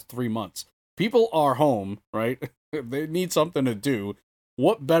the last 3 months. People are home, right? They need something to do.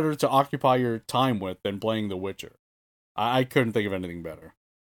 What better to occupy your time with than playing The Witcher? I couldn't think of anything better.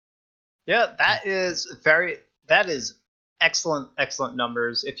 Yeah, that is excellent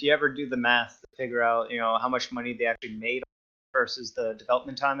numbers. If you ever do the math to figure out, how much money they actually made versus the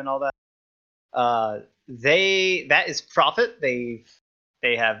development time and all that, that is profit. They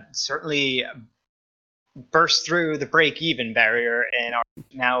have certainly burst through the break-even barrier and are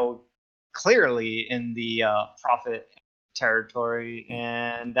now clearly in the profit territory,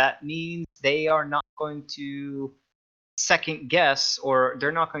 and that means they are not going to second guess, or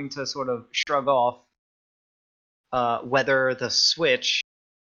they're not going to sort of shrug off whether the Switch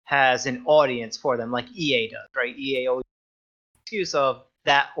has an audience for them, like EA does, right? EA always excuse of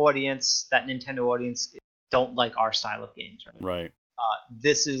that audience, that Nintendo audience, don't like our style of games, right? Right.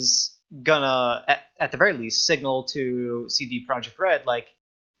 This is gonna, at the very least, signal to CD Projekt Red, like,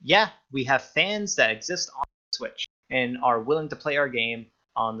 yeah, we have fans that exist on the Switch and are willing to play our game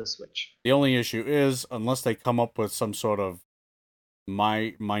on the Switch. The only issue is, unless they come up with some sort of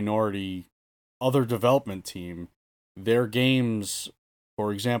minority other development team, their games,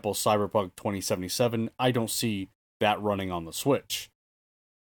 for example, Cyberpunk 2077, I don't see that running on the Switch.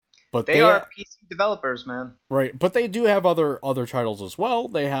 But they are PC developers, man. Right, but they do have other titles as well.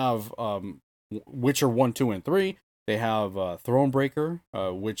 They have Witcher 1, 2, and 3. They have Thronebreaker,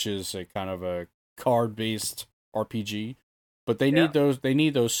 which is a kind of a card-based RPG. But they need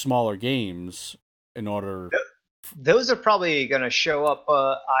those smaller games in order. Those are probably going to show up.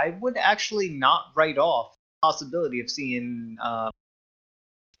 I would actually not write off the possibility of seeing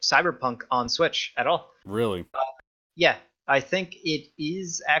Cyberpunk on Switch at all. Really? Yeah, I think it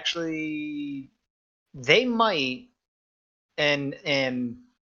is actually, they might, and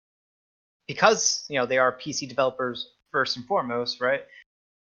because they are PC developers first and foremost, right?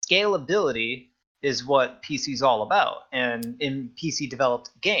 Scalability is what PC is all about, and in PC developed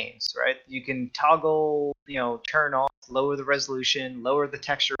games, right? You can toggle, turn off, lower the resolution, lower the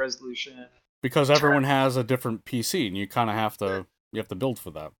texture resolution. Because everyone has a different PC, and you kind of have to build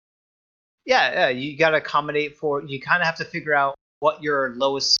for that. Yeah, you got to accommodate for. You kind of have to figure out what your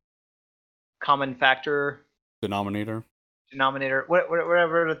lowest common factor denominator,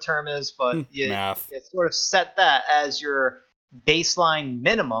 whatever the term is, but math. You sort of set that as your baseline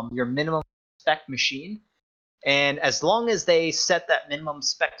minimum, your minimum spec machine, and as long as they set that minimum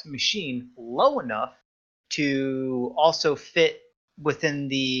spec machine low enough to also fit within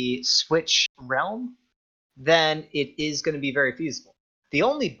the Switch realm, then it is going to be very feasible. The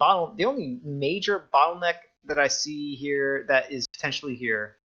only major bottleneck that I see here that is potentially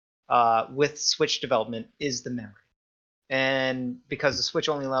here with Switch development is the memory. And because the Switch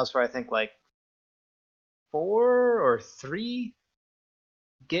only allows for, I think, like 4 or 3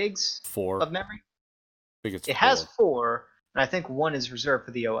 gigs of memory. I think it has 4, and I think 1 is reserved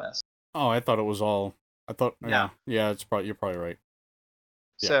for the OS. Oh, I thought it was all. I thought, yeah, it's probably, you're probably right.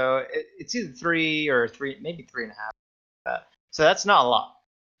 Yeah. So it's either 3 or 3, maybe 3.5. So that's not a lot.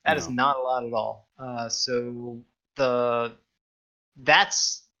 That is not a lot at all. So that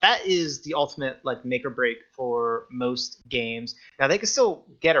is the ultimate like make or break for most games. Now they can still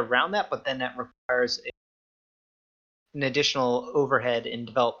get around that, but then that requires an additional overhead in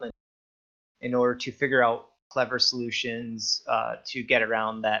development in order to figure out clever solutions to get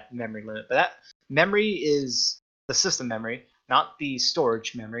around that memory limit. But that memory is the system memory, not the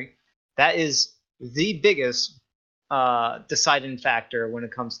storage memory. That is the biggest deciding factor when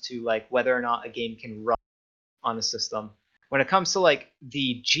it comes to like whether or not a game can run on a system. When it comes to like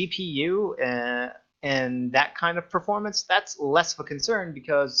the GPU and that kind of performance, that's less of a concern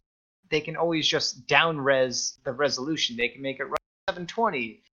because they can always just down-res the resolution. They can make it run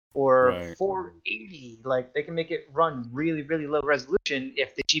 720 or 480. Like they can make it run really, really low resolution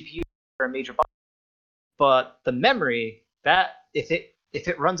if the GPU are a major bottleneck. But the memory, that if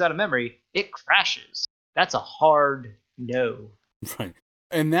it runs out of memory, it crashes. That's a hard no. Right.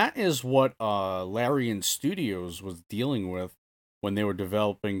 And that is what Larian Studios was dealing with when they were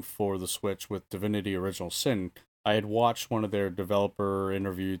developing for the Switch with Divinity Original Sin. I had watched one of their developer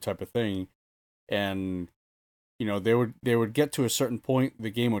interview type of thing, and they would get to a certain point, the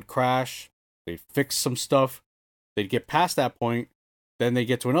game would crash, they'd fix some stuff, they'd get past that point, then they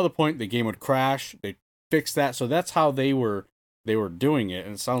get to another point, the game would crash, they'd fix that. So that's how they were doing it,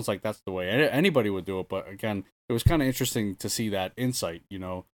 and it sounds like that's the way anybody would do it. But again, it was kind of interesting to see that insight,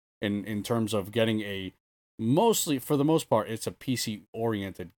 in terms of getting mostly, for the most part, it's a PC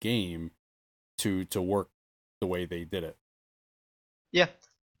oriented game to work the way they did it. Yeah,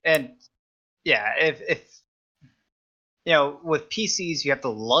 and yeah, if with PCs, you have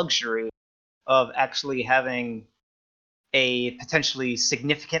the luxury of actually having a potentially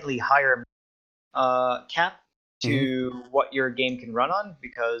significantly higher cap to what your game can run on,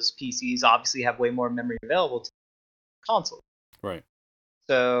 because PCs obviously have way more memory available to consoles. Right.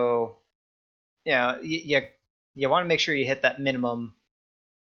 So, you want to make sure you hit that minimum.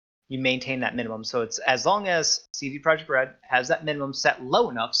 You maintain that minimum. So it's as long as CD Projekt Red has that minimum set low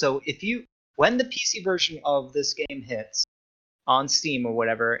enough. So when the PC version of this game hits on Steam or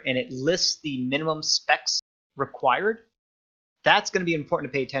whatever, and it lists the minimum specs required, that's going to be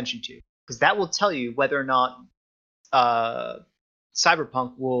important to pay attention to, because that will tell you whether or not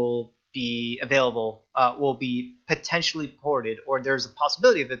Cyberpunk will be available, will be potentially ported, or there's a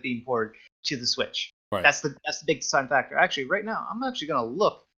possibility of it being ported to the Switch. Right. That's the big deciding factor. Actually, right now, I'm actually going to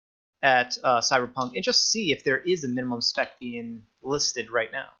look at Cyberpunk and just see if there is a minimum spec being listed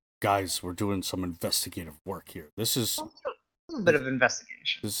right now. Guys, we're doing some investigative work here. This is a bit of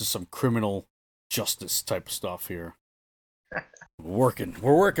investigation. This is some criminal justice type stuff here. We're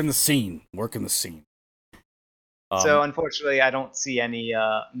working the scene. So unfortunately, I don't see any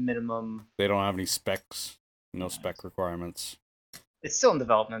minimum. They don't have any specs. No spec requirements. It's still in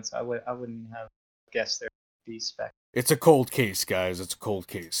development, so I wouldn't have guessed there would be spec. It's a cold case, guys. It's a cold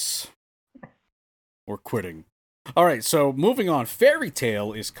case. We're quitting. All right, so moving on. Fairy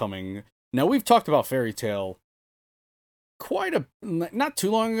Tail is coming. Now, we've talked about Fairy Tail not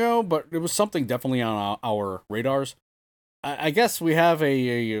too long ago, but it was something definitely on our radars. I guess we have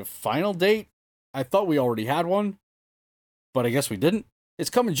a final date. I thought we already had one, but I guess we didn't.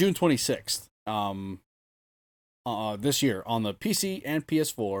 It's coming June 26th. This year on the PC and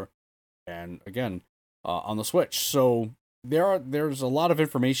PS4, and again on the Switch. So there's a lot of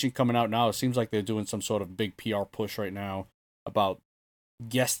information coming out now. It seems like they're doing some sort of big PR push right now about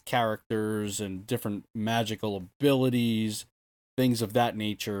guest characters and different magical abilities, things of that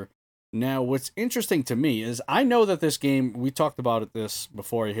nature. Now, what's interesting to me is I know that this game, we talked about this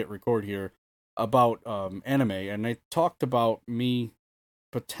before I hit record here, about anime, and I talked about me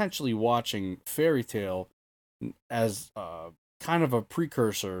potentially watching Fairy Tail as kind of a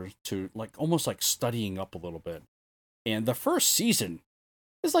precursor to almost like studying up a little bit. And the first season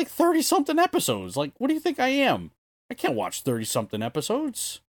is 30-something episodes. What do you think I am? I can't watch 30-something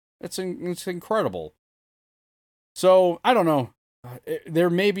episodes. It's incredible. So, I don't know. There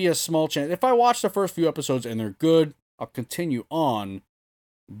may be a small chance. If I watch the first few episodes and they're good, I'll continue on.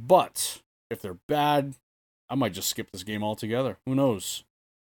 But if they're bad, I might just skip this game altogether. Who knows?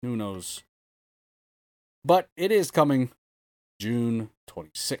 But it is coming June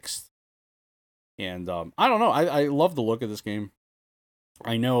 26th. And I don't know. I love the look of this game.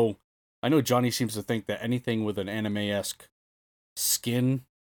 I know Johnny seems to think that anything with an anime-esque skin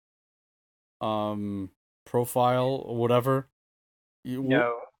profile or whatever.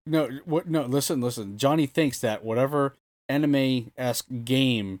 No, listen. Johnny thinks that whatever anime-esque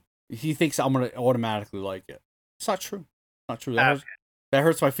game, he thinks I'm going to automatically like it. It's not true. That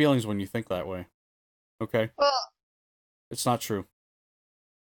hurts my feelings when you think that way. Okay? Well, it's not true.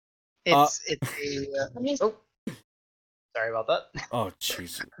 It's oh, sorry about that. Oh,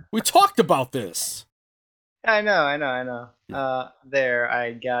 jeez. We talked about this. I know. There,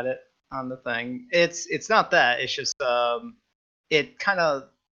 I got it on the thing. It's not that. It's just it kind of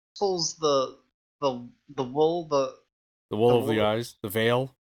pulls the wool, the wool of the eyes, the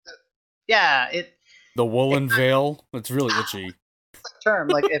veil. Yeah, the woolen veil. It's really itchy.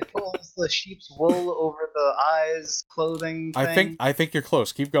 Term, it pulls the sheep's wool over the eyes, clothing thing. I think you're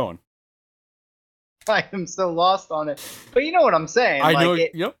close. Keep going. I am so lost on it, but you know what I'm saying. I know.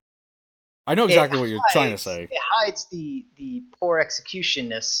 Yep. I know exactly what you're trying to say. It hides the poor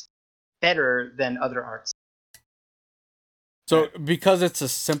executionness better than other arts. So because it's a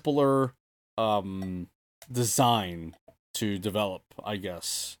simpler design to develop, I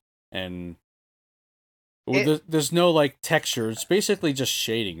guess, and there's no texture. It's basically just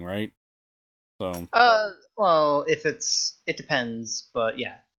shading, right? So. Well, it depends, but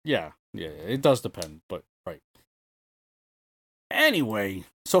yeah. Yeah, it does depend, but right. Anyway,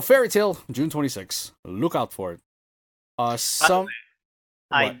 so Fairy Tail, June 26th. Look out for it. Some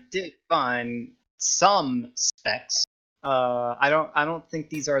I what? did find some specs. I don't think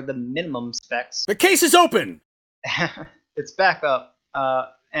these are the minimum specs. The case is open. It's back up.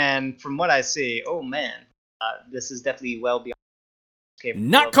 And from what I see, oh man, this is definitely well beyond capable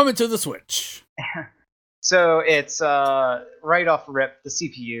Not of. coming to the Switch. So it's right off rip the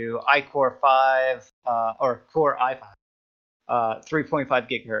CPU iCore 5 or Core i5, 3.5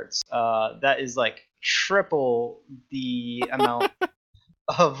 gigahertz. That is like triple the amount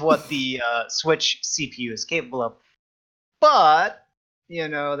of what the Switch CPU is capable of. But you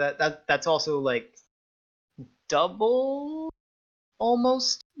know that's also like double,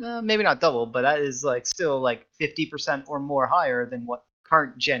 almost. Maybe not double, but that is like still like 50% or more higher than what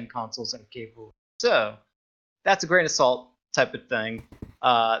current gen consoles are capable of. So that's a grain of salt type of thing.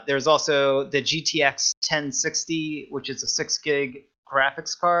 There's also the GTX 1060, which is a 6 gig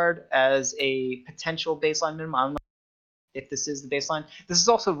graphics card as a potential baseline minimum. I don't know if this is the baseline. This is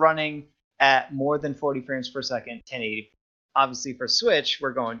also running at more than 40 frames per second, 1080. Obviously, for Switch,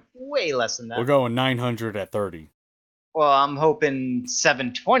 we're going way less than We're that. going 900 at 30. Well, I'm hoping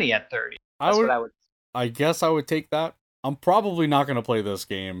 720 at 30. That's what I would. I guess I would take that. I'm probably not going to play this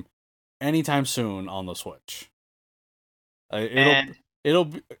game anytime soon on the Switch. And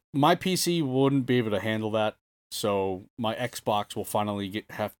My PC wouldn't be able to handle that, so my Xbox will finally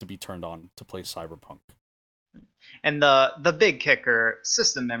have to be turned on to play Cyberpunk. And the big kicker,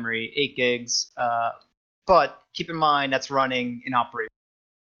 system memory, 8 gigs. But keep in mind that's running in operation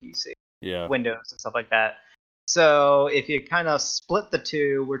PC, Yeah. Windows and stuff like that. So if you kind of split the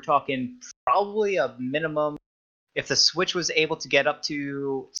two, we're talking probably a minimum. If the Switch was able to get up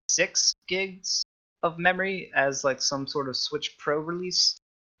to 6 gigs of memory as like some sort of Switch Pro release,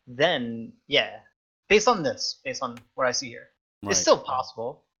 then yeah, based on what I see here, Right. it's still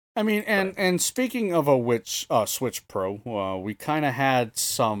possible. I mean, and speaking of a Switch Pro, we kind of had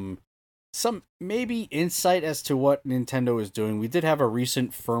some maybe insight as to what Nintendo is doing. We did have a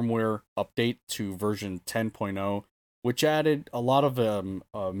recent firmware update to version 10.0, which added a lot of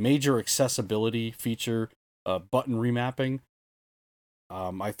a major accessibility feature, button remapping.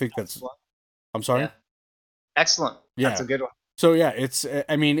 I think that's. Excellent. I'm sorry. Yeah. Excellent. Yeah. That's a good one. So yeah,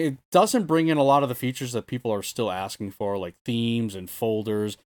 I mean, it doesn't bring in a lot of the features that people are still asking for, like themes and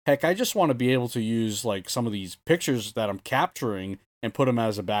folders. Heck, I just want to be able to use like some of these pictures that I'm capturing and put them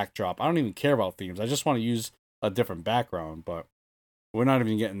as a backdrop. I don't even care about themes. I just want to use a different background, but we're not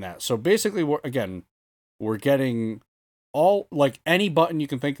even getting that. So basically, we're getting all, like, any button you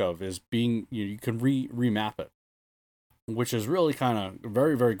can think of is being, you can remap it, which is really kind of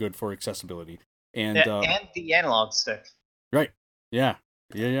very, very good for accessibility. And and the analog stick. Right. Yeah.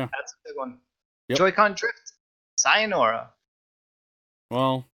 That's a big one. Yep. Joy-Con drift. Sayonara.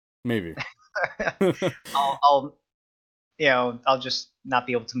 Well, maybe. I'll just not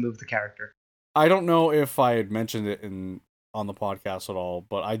be able to move the character. I don't know if I had mentioned it on the podcast at all,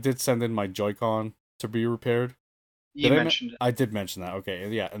 but I did send in my Joy-Con to be repaired. You mentioned it. I did mention that. Okay,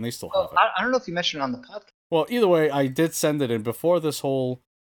 yeah, and they still have it. I don't know if you mentioned it on the podcast. Well, either way, I did send it in before this whole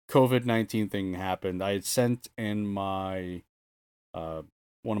COVID-19 thing happened. I had sent in my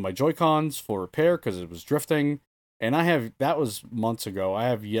one of my Joy-Cons for repair because it was drifting, and that was months ago. I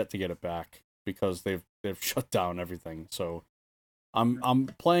have yet to get it back because they've shut down everything. So I'm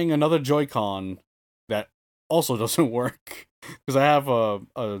playing another Joy-Con that also doesn't work because I have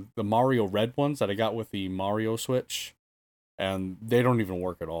the Mario Red ones that I got with the Mario Switch, and they don't even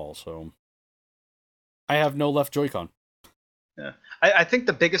work at all. So I have no left Joy-Con. Yeah, I think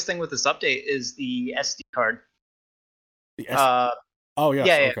the biggest thing with this update is the SD card. Oh yes,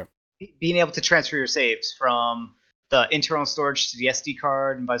 yeah, okay. Being able to transfer your saves from the internal storage to the SD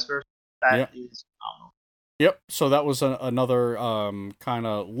card and vice versa. That is phenomenal. Yep. So that was another kind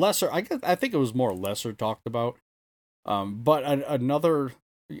of lesser. I think it was more lesser talked about. But another,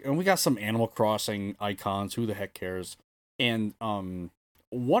 and we got some Animal Crossing icons. Who the heck cares? And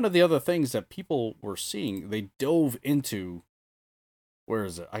one of the other things that people were seeing, they dove into. Where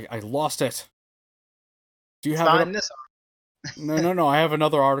is it? I lost it. Do you have it? No. I have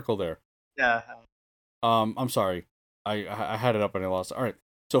another article there. Yeah. I'm sorry. I had it up and I lost it. All right.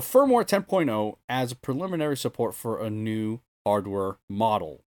 So firmware 10.0 adds preliminary support for a new hardware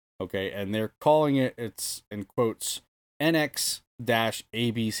model. Okay, and they're calling it's in quotes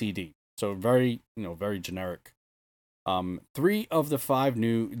NX-ABCD. So very generic. 3 of the 5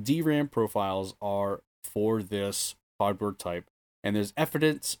 new DRAM profiles are for this hardware type, and there's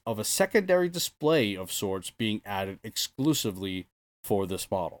evidence of a secondary display of sorts being added exclusively for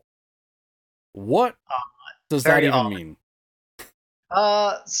this model. What does that even mean?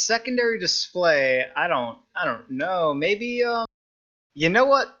 Secondary display. I don't know. Maybe you know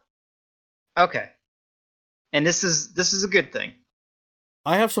what? Okay. And this is a good thing.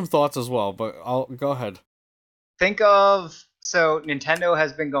 I have some thoughts as well, but I'll go ahead. Think of so Nintendo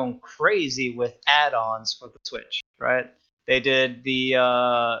has been going crazy with add-ons for the Switch, right? They did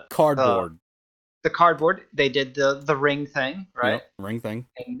Cardboard. the cardboard. They did the ring thing, right? Yep, ring thing.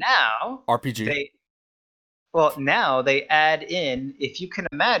 And now RPG. now they add in, if you can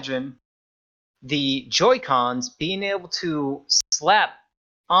imagine, the Joy-Cons being able to slap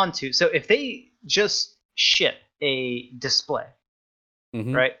onto. So if they just ship a display,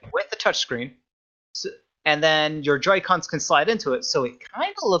 Mm-hmm. right, with the touchscreen, so, and then your Joy-Cons can slide into it, so it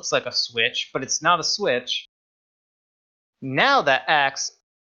kind of looks like a Switch, but it's not a Switch. Now that acts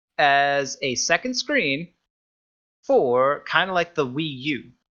as a second screen for kind of like the Wii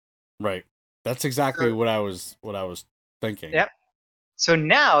U. Right. That's exactly what I was thinking. Yep. So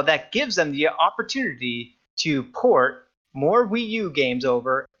now that gives them the opportunity to port more Wii U games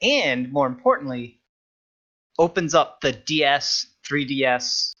over, and more importantly, opens up the DS,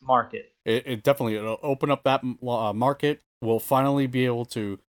 3DS market. It definitely it'll open up that market. We'll finally be able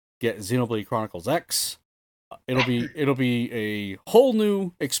to get Xenoblade Chronicles X. It'll be a whole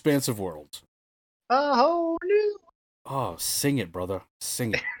new expansive world. A whole new. Oh, sing it, brother,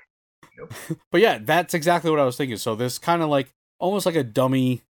 sing it. Nope. But yeah, that's exactly what I was thinking. So this kind of like almost like a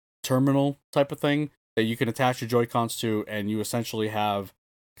dummy terminal type of thing that you can attach your Joy-Cons to, and you essentially have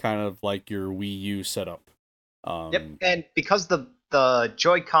kind of like your Wii U setup. Yep, and because the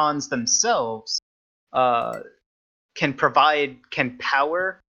Joy-Cons themselves can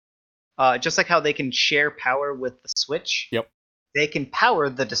power, just like how they can share power with the Switch. Yep. They can power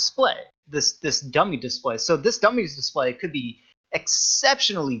the display, this dummy display. So this dummy display could be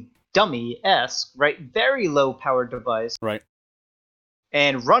exceptionally dummy-esque, right? Very low power device. Right.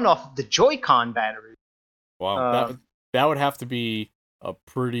 And run off the Joy-Con battery. Wow, that would have to be a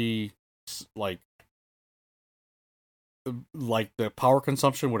pretty like the power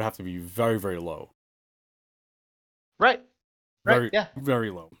consumption would have to be very, very low. Right. Very, yeah. Very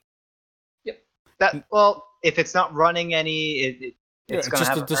low. Yep. If it's not running any, it's gonna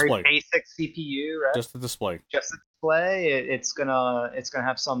have a very basic CPU, right? Just the display. Just the display. It's gonna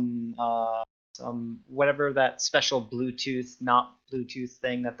have some whatever that special not Bluetooth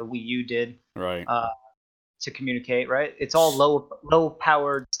thing that the Wii U did. Right. To communicate, right? It's all low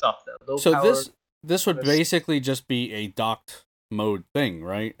powered stuff though. This would basically just be a docked mode thing,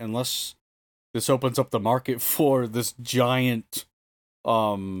 right? Unless this opens up the market for this giant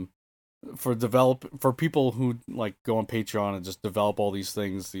for people who like go on Patreon and just develop all these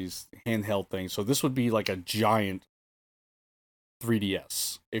things, these handheld things. So this would be like a giant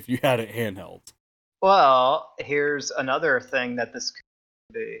 3DS if you had it handheld. Well, here's another thing that this could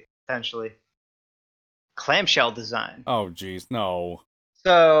be potentially. Clamshell design. Oh geez, no.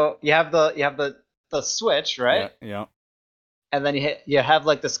 So you have the Switch, right? Yeah. And then you have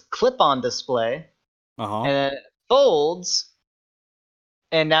like this clip-on display. Uh-huh. And it folds,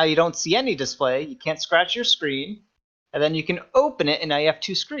 and now you don't see any display. You can't scratch your screen, and then you can open it, and now you have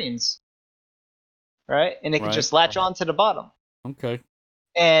two screens, right? And it can just latch on to the bottom. Okay.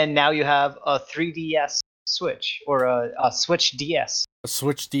 And now you have a 3DS Switch, or a Switch DS. A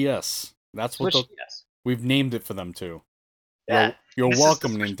Switch DS. That's what DS. We've named it for them too. Yeah. You're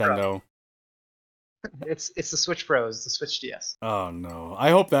welcome, Nintendo. It's the Switch Pro, it's the Switch DS. Oh no.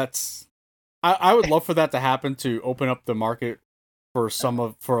 I hope that's I would love for that to happen, to open up the market for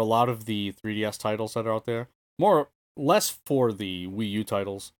for a lot of the 3DS titles that are out there. Less for the Wii U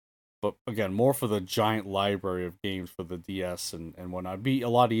titles, but again, more for the giant library of games for the DS and whatnot. It'd be a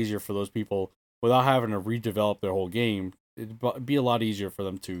lot easier for those people without having to redevelop their whole game. It'd be a lot easier for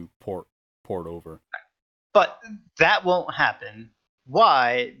them to port over. But that won't happen.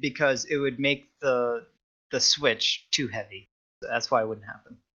 Why? Because it would make the Switch too heavy. That's why it wouldn't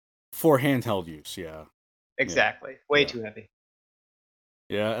happen. For handheld use, yeah. Exactly. Way too heavy.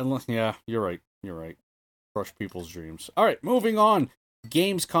 Yeah, you're right. Crush people's dreams. All right, moving on.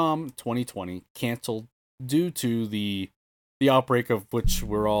 Gamescom 2020 canceled due to the outbreak of which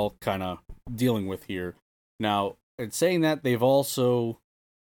we're all kind of dealing with here. Now, in saying that, they've also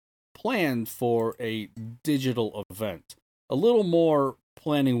planned for a digital event. A little more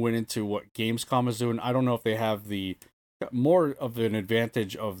planning went into what Gamescom is doing. I don't know if they have the more of an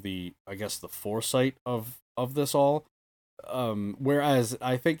advantage of the foresight of this all. Whereas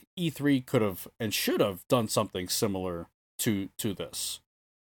I think E3 could have and should have done something similar to this,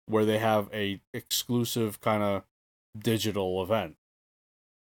 where they have a exclusive kind of digital event.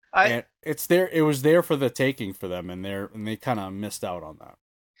 I and it's there. It was there for the taking for them, and they kind of missed out on that.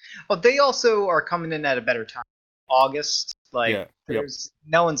 Well, they also are coming in at a better time. August, Yeah. like Yep. there's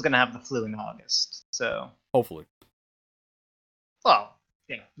no one's gonna have the flu in August. So, Hopefully. well,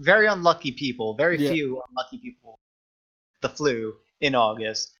 yeah, very unlucky people, very Yeah. few unlucky people, the flu in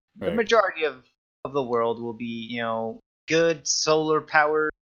August. The Right. majority of the world will be, good solar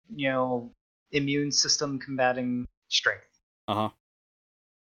powered, immune system combating strength, Uh huh.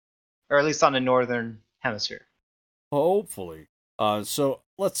 or at least on the northern hemisphere. Hopefully. So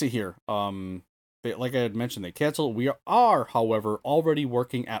let's see here. Like I had mentioned, they canceled. We are, however, already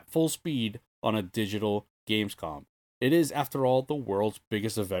working at full speed on a digital Gamescom. It is, after all, the world's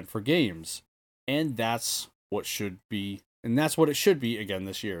biggest event for games, and that's what should be, and that's what it should be again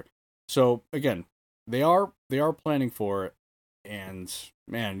this year. So again, they are planning for it, and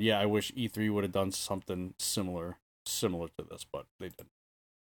man, yeah, I wish E3 would have done something similar to this, but they didn't.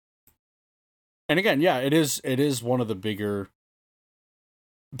 And again, yeah, it is one of the bigger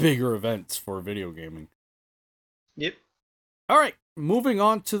events for video gaming. Yep. All right, moving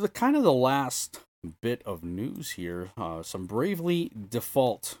on to the kind of the last bit of news here. Some Bravely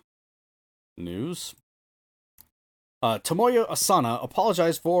Default news. Tomoyo Asana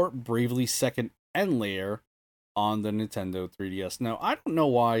apologized for Bravely Second End Layer on the Nintendo 3DS. Now, I don't know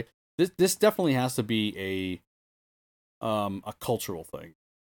why. This definitely has to be a cultural thing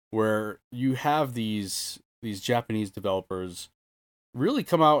where you have these Japanese developers really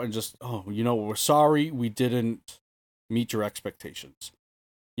come out and just, oh, we're sorry we didn't meet your expectations.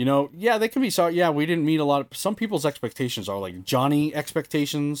 Yeah, they can be sorry. Yeah, we didn't meet a lot of some people's expectations are like Johnny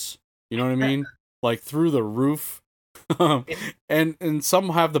expectations. You know what I mean? Like through the roof. and some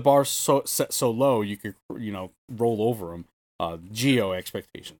have the bar set so low you could roll over them. Geo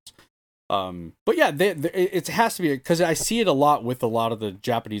expectations. But yeah, it has to be because I see it a lot with a lot of the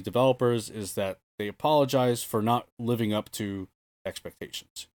Japanese developers is that they apologize for not living up to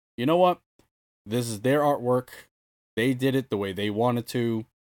expectations. You know what? This is their artwork. They did it the way they wanted to.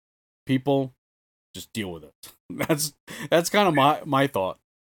 People, just deal with it. That's kind of my thought.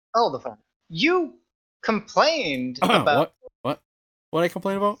 Oh, the fun. You complained about what I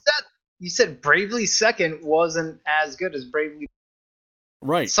complain about? you said Bravely Second wasn't as good as Bravely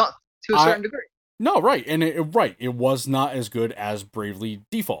Right. to a certain degree. No, right, and it was not as good as Bravely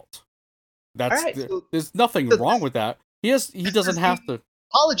Default. That's Right, so there's nothing wrong with that. He doesn't have to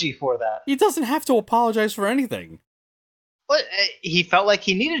apology for that. He doesn't have to apologize for anything. But he felt like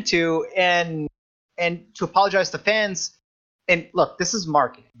he needed to, and to apologize to fans. And look, this is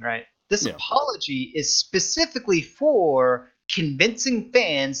marketing, right? This apology is specifically for convincing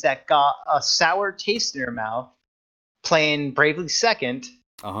fans that got a sour taste in their mouth playing Bravely Second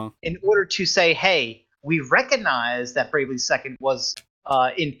in order to say, hey, we recognize that Bravely Second was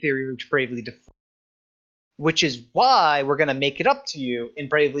inferior to Bravely Default, which is why we're going to make it up to you in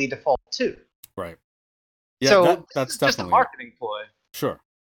Bravely Default 2. Right. Yeah, so that's just a marketing ploy. Sure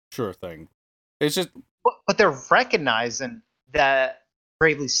thing. It's just, but they're recognizing that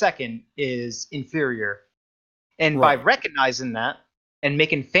Bravely Second is inferior, and by recognizing that and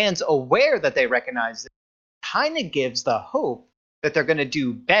making fans aware that they recognize it, kind of gives the hope that they're going to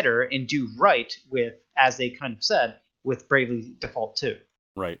do better and do right with, as they kind of said, with Bravely Default 2.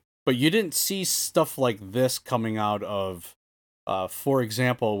 Right. But you didn't see stuff like this coming out of, for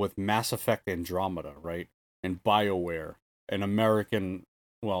example, with Mass Effect Andromeda, right? And BioWare, an American,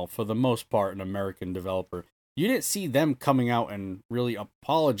 well, for the most part, an American developer. You didn't see them coming out and really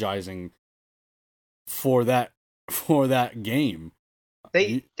apologizing for that game.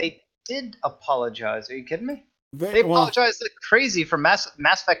 They did apologize. Are you kidding me? They apologized like crazy for Mass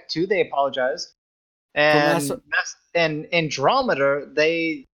Effect 2. They apologized, and Andromeda,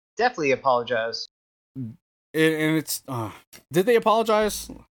 they definitely apologized. And it's did they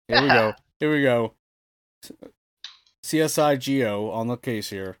apologize? Here we go. CSI Geo on the case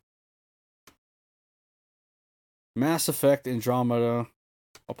here. Mass Effect Andromeda.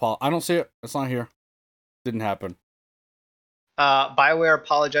 I don't see it. It's not here. Didn't happen. BioWare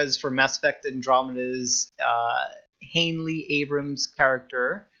apologizes for Mass Effect Andromeda's Hanley Abrams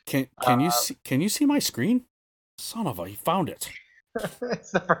character. Can you see my screen? Son of a, he found it.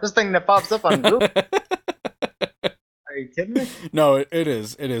 It's the first thing that pops up on Google. Are you kidding me? No, it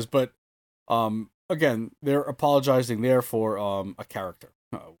is. But again, they're apologizing there for a character.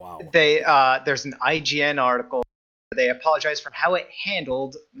 Oh, wow. There's an IGN article. They apologize for how it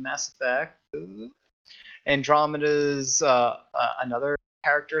handled Mass Effect. Andromeda's another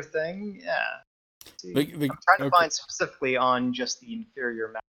character thing. Yeah. I'm trying to find specifically on just the inferior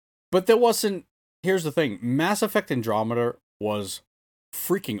map. But there wasn't. Here's the thing: Mass Effect Andromeda was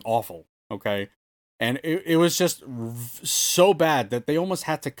freaking awful. Okay, and it was just so bad that they almost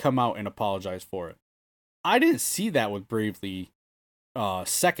had to come out and apologize for it. I didn't see that with Bravely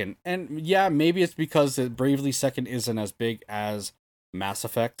Second, and yeah, maybe it's because Bravely Second isn't as big as Mass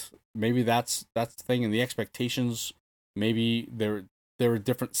Effect. Maybe that's the thing, and the expectations maybe they're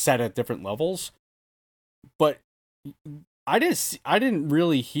different, set at different levels. But I didn't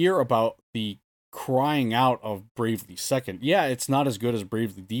really hear about the crying out of Bravely Second. Yeah, it's not as good as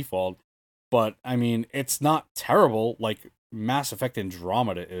Bravely Default, but I mean, it's not terrible like Mass Effect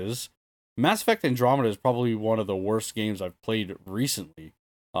Andromeda is. Mass Effect Andromeda is probably one of the worst games I've played recently.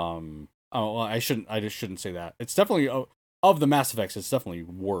 Oh, well, I just shouldn't say that. It's definitely of the Mass Effects, it's definitely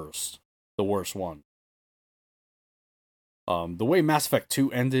the worst one. The way Mass Effect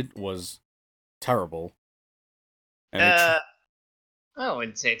 2 ended was terrible. And I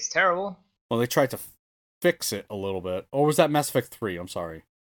wouldn't say it's terrible. well, they tried to fix it a little bit. Or was that Mass Effect 3? I'm sorry.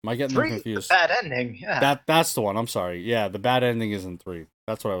 Am I getting them 3 is the confused? bad ending. Yeah. That's the one. I'm sorry. Yeah, the bad ending is in 3.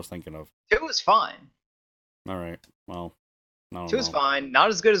 That's what I was thinking of. 2 was fine. All right. Well, I don't 2 is know. fine. Not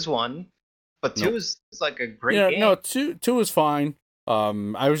as good as 1, but 2 Nope. is like a great Yeah, game. no, two is fine.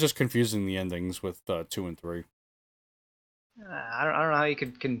 I was just confusing the endings with 2 and 3. I don't know how you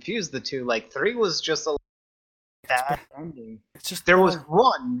could confuse the two. Like 3 was just a bad ending. It's just There was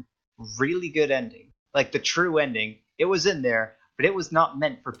one really good ending, like the true ending. It was in there, but it was not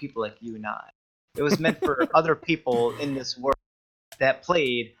meant for people like you and I. It was meant for other people in this world that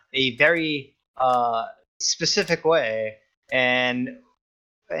played a very specific way and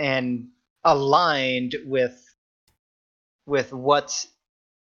aligned with what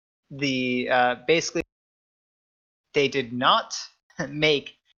the basically they did not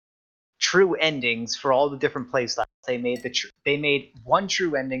make true endings for all the different play styles. They made they made one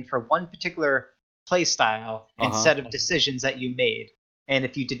true ending for one particular play style and set of decisions that you made. And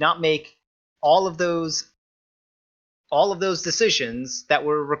if you did not make all of those decisions that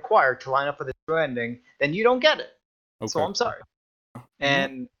were required to line up with the true ending, then you don't get it. Okay. So I'm sorry.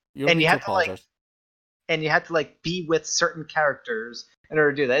 And you don't and need you to have to like apologize. and you had to like be with certain characters in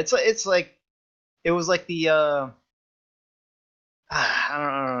order to do that. It's like it was like the I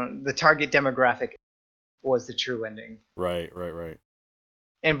don't know, the target demographic was the true ending. Right.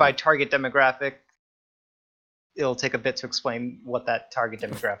 And by target demographic, it'll take a bit to explain what that target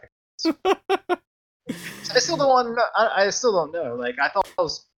demographic is. I still don't want to know. I still don't know. Like I thought I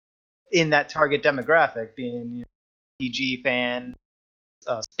was in that target demographic, being PG fan,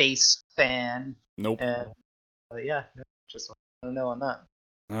 space fan. Nope. And yeah, just want to know on that.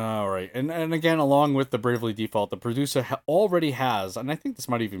 All right, and again, along with the Bravely Default, the producer already has, and I think this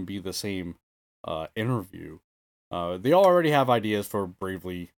might even be the same interview. They already have ideas for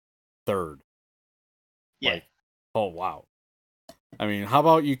Bravely Third. Yeah. Like, oh wow. I mean, how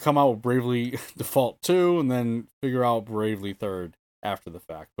about you come out with Bravely Default 2 and then figure out Bravely Third after the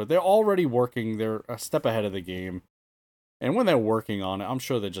fact? But they're already working. They're a step ahead of the game, and when they're working on it, I'm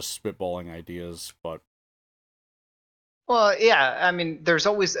sure they're just spitballing ideas. But well, yeah, I mean, there's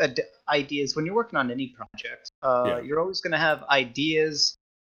always ideas when you're working on any project. You're always going to have ideas,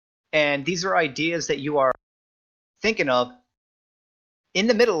 and these are ideas that you are thinking of in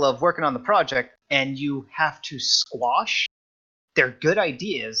the middle of working on the project, and you have to squash. They're good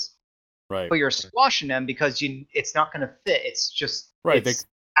ideas, right, but you're squashing them because it's not going to fit. It's just right. It's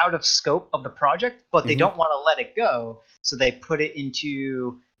out of scope of the project, but they don't want to let it go, so they put it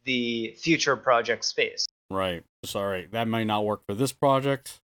into the future project space. Right. Sorry, that might not work for this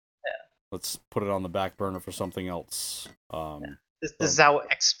project. Yeah. Let's put it on the back burner for something else. This is how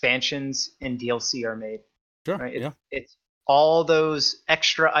expansions and DLC are made. Sure. Right? It's all those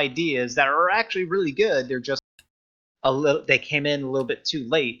extra ideas that are actually really good. They're just they came in a little bit too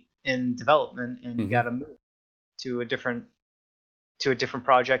late in development, and you got to move to a different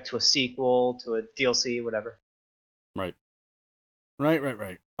project, to a sequel, to a DLC, whatever. Right.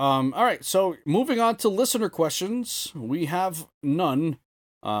 All right. So moving on to listener questions, we have none.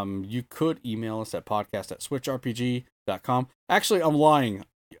 You could email us at podcast@switchrpg.com. Actually, I'm lying.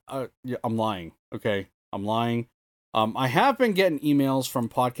 I'm lying. Okay, I'm lying. I have been getting emails from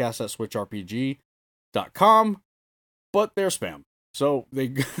podcast@switchrpg.com, but they're spam. So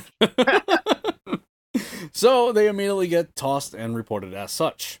they so they immediately get tossed and reported as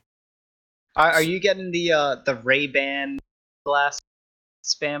such. Are you getting the Ray-Ban glass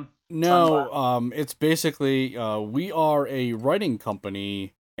spam? No, it's basically we are a writing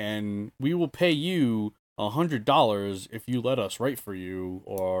company and we will pay you $100 if you let us write for you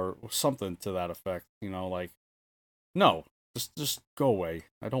or something to that effect. You know, like no, just go away.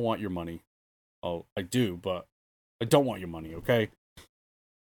 I don't want your money. Oh, I do, but I don't want your money. Okay.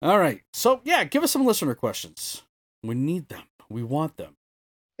 All right. So yeah, give us some listener questions. We need them. We want them.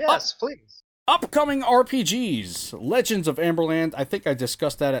 Yes, please. Upcoming RPGs, Legends of Amberland. I think I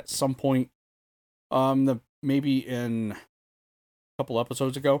discussed that at some point. Maybe in a couple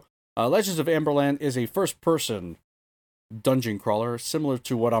episodes ago. Legends of Amberland is a first-person dungeon crawler, similar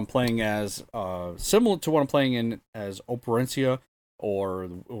to what I'm playing as in as Operencia or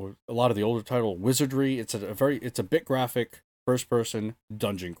a lot of the older title Wizardry. It's a bit graphic first-person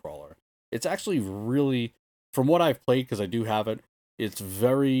dungeon crawler. It's actually really, from what I've played, because I do have it, it's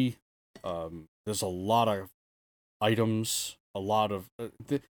very there's a lot of items, a lot of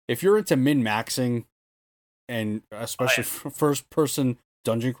if you're into min-maxing and especially first-person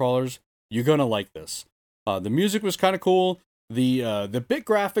dungeon crawlers, you're gonna like this. The music was kind of cool. The bit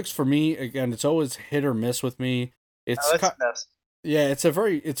graphics for me, again, it's always hit or miss with me. It's yeah, it's a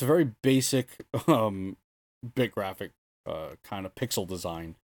very basic bit graphic kind of pixel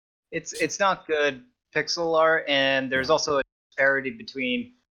design. It's not good pixel art, and there's also a disparity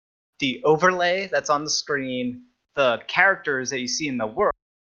between the overlay that's on the screen, the characters that you see in the world,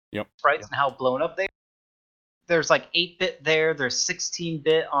 sprites, and how blown up they are. There's like 8-bit there. There's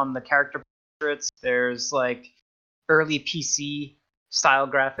 16-bit on the character portraits. There's like early PC style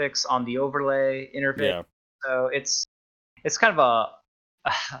graphics on the overlay interface. Yeah. So it's kind of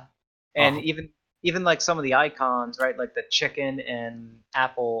and even like some of the icons, right? Like the chicken and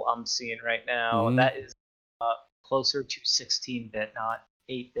apple I'm seeing right now, that is closer to 16-bit, not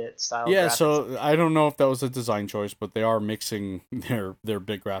 8-bit style. Yeah, graphics. so I don't know if that was a design choice, but they are mixing their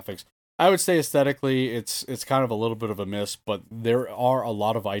bit graphics. I would say aesthetically, it's kind of a little bit of a miss, but there are a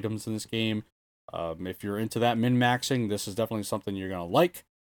lot of items in this game. If you're into that min-maxing, this is definitely something you're gonna like.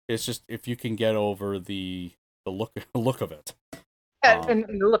 It's just if you can get over the look of it. Yeah, and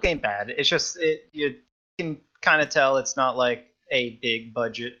the look ain't bad. It's just you can kind of tell it's not like a big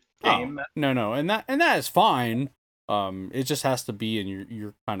budget game. Oh, no, and that is fine. It just has to be in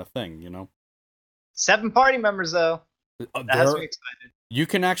your kind of thing, 7 party members though. That has me excited. You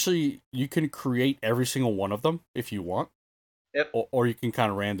can create every single one of them if you want. Yep. Or you can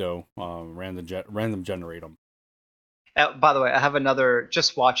kind of random generate them. By the way, I have another.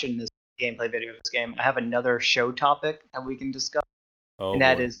 Just watching this gameplay video of this game, I have another show topic that we can discuss, and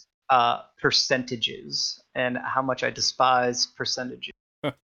that is percentages and how much I despise percentages.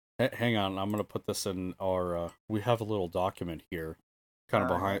 Hang on, I'm gonna put this in our. We have a little document here, kind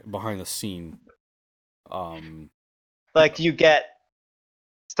of behind the scene. Like you get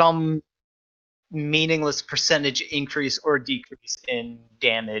some meaningless percentage increase or decrease in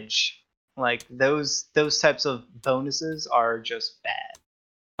damage. Like those types of bonuses are just bad.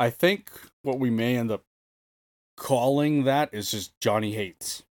 I think what we may end up calling that is just Johnny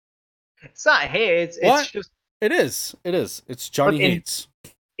Hates. It's not hates. What? It's just It is. It's Johnny Hates.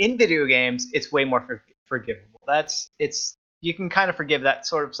 In video games, it's way more forgivable. You can kind of forgive that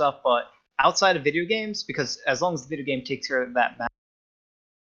sort of stuff, but outside of video games, because as long as the video game takes care of that,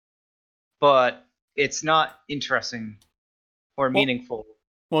 but it's not interesting or meaningful.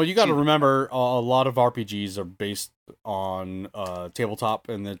 Well, you got to remember, a lot of RPGs are based on tabletop,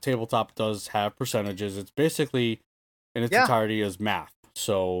 and the tabletop does have percentages. It's basically, in its entirety, is math.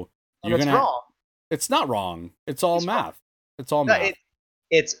 So wrong. It's not wrong. It's all math. Wrong. It's all math.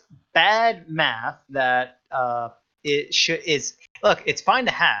 It's bad math that look. It's fine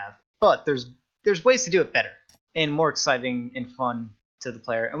to have, but there's ways to do it better and more exciting and fun to the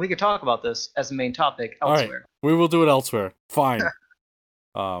player. And we could talk about this as a main topic elsewhere. All right. We will do it elsewhere. Fine.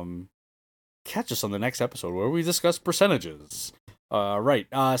 Catch us on the next episode where we discuss percentages. Right.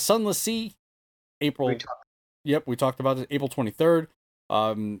 Sunless Sea, April. Yep, we talked about it. April 23rd.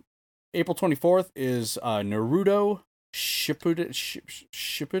 April 24th is Naruto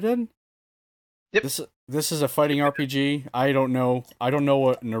Shippuden. Yep. This is a fighting RPG. I don't know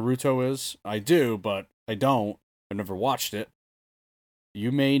what Naruto is. I do, but I don't. I've never watched it.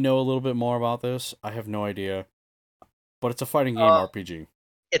 You may know a little bit more about this. I have no idea. But it's a fighting game RPG.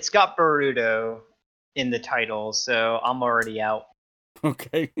 It's got Boruto in the title, so I'm already out.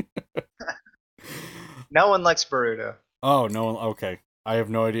 Okay. No one likes Boruto. Oh, no one. Okay. I have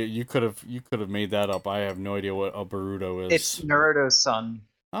no idea. You could have made that up. I have no idea what a Boruto is. It's Naruto's son.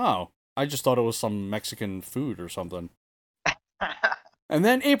 Oh, I just thought it was some Mexican food or something. And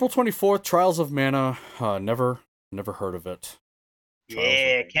then April 24th, Trials of Mana. Never heard of it.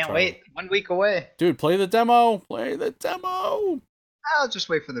 Yeah, can't wait. 1 week away. Dude, play the demo. Play the demo. I'll just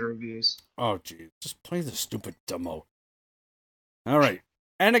wait for the reviews. Oh, geez. Just play the stupid demo. All right.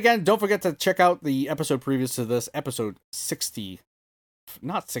 And again, don't forget to check out the episode previous to this, episode 60.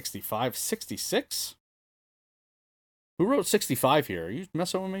 Not 65, 66? Who wrote 65 here? Are you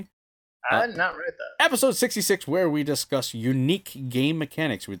messing with me? I did not read that. Episode 66, where we discuss unique game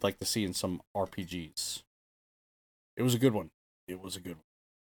mechanics we'd like to see in some RPGs. It was a good one.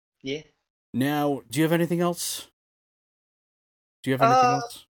 Yeah. Now, do you have anything else?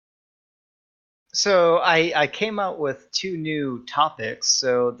 Else? So I came out with 2 new topics.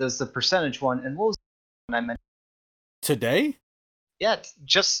 So there's the percentage one, and what was the one I mentioned? Today? Yeah,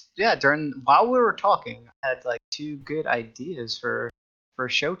 while we were talking, I had like 2 good ideas for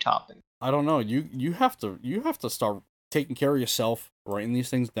show topic. I don't know. You have to start taking care of yourself, writing these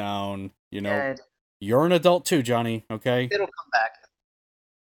things down. And You're an adult too, Johnny. Okay, it'll come back.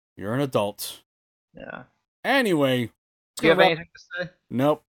 you're an adult. Yeah. Anyway, Do you have anything to say?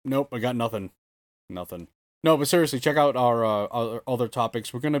 Nope. I got nothing. No, but seriously, check out our other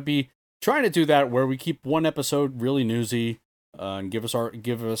topics. We're gonna be trying to do that where we keep one episode really newsy, and give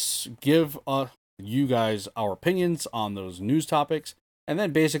you guys our opinions on those news topics, and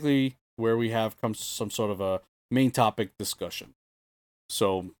then basically where we have some sort of a main topic discussion.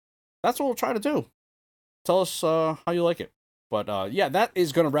 So that's what we'll try to do. Tell us how you like it. But yeah, that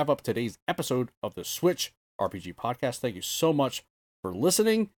is going to wrap up today's episode of the Switch RPG Podcast. Thank you so much for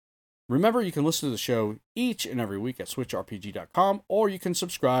listening. Remember, you can listen to the show each and every week at switchrpg.com, or you can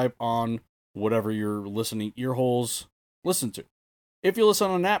subscribe on whatever your listening earholes listen to. If you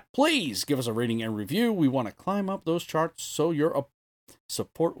listen on an app, please give us a rating and review. We want to climb up those charts, so you're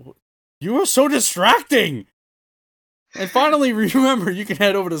support. You are so distracting! And finally, remember, you can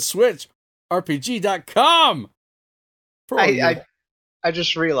head over to switchrpg.com. I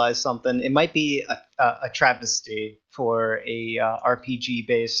just realized something. It might be a travesty for a RPG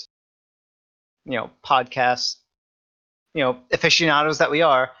based, podcast, aficionados that we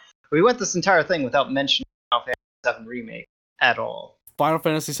are. We went this entire thing without mentioning Final Fantasy VII Remake at all. Final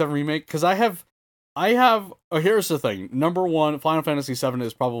Fantasy VII Remake, because I have. Here's the thing. Number one, Final Fantasy VII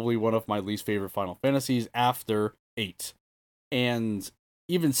is probably one of my least favorite Final Fantasies after 8. And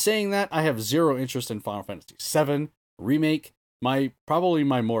even saying that, I have zero interest in Final Fantasy VII Remake. Probably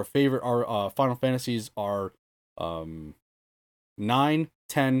my more favorite Final Fantasies are 9,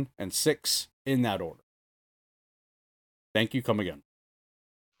 10, and 6 in that order. Thank you. Come again.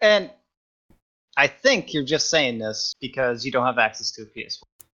 And I think you're just saying this because you don't have access to a PS4.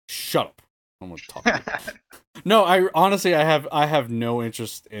 Shut up. I'm gonna talk to you. No, I honestly I have no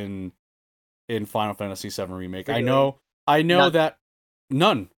interest in Final Fantasy VII Remake. Really? I know none. That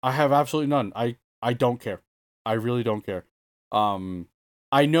none. I have absolutely none. I don't care. I really don't care.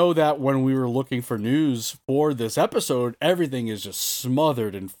 I know that when we were looking for news for this episode, everything is just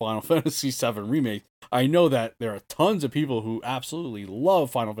smothered in Final Fantasy VII Remake. I know that there are tons of people who absolutely love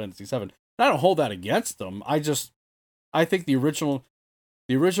Final Fantasy VII. And I don't hold that against them. I think the original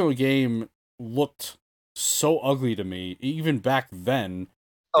game looked so ugly to me, even back then.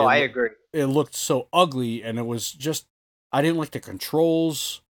 Oh, I agree. It looked so ugly, and it was just, I didn't like the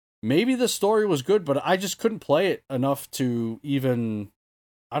controls. Maybe the story was good, but I just couldn't play it enough to even,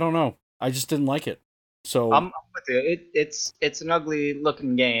 I don't know. I just didn't like it. So I'm with you. It's an ugly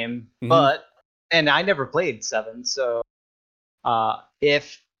looking game, but and I never played 7, so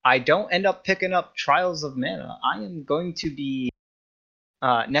if I don't end up picking up Trials of Mana, I am going to be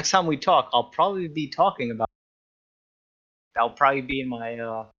next time we talk, I'll probably be talking about. That'll probably be in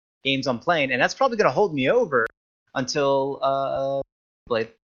my games I'm playing, and that's probably gonna hold me over until Blade.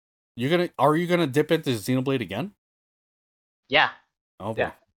 Are you gonna dip into Xenoblade again? Yeah. Oh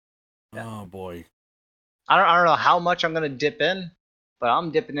boy. Yeah. Oh boy. I don't know how much I'm gonna dip in, but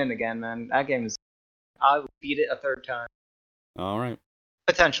I'm dipping in again, man. That game is. I will beat it a third time. All right.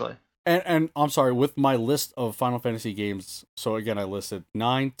 Potentially. And I'm sorry, with my list of Final Fantasy games, so again, I listed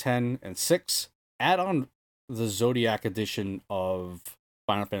 9, 10, and 6. Add on the Zodiac edition of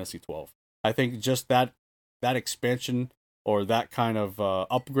Final Fantasy 12. I think just that expansion, or that kind of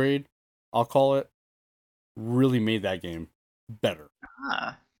upgrade, I'll call it, really made that game better.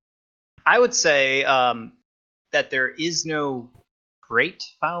 I would say that there is no great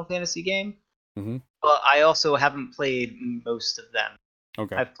Final Fantasy game, but I also haven't played most of them.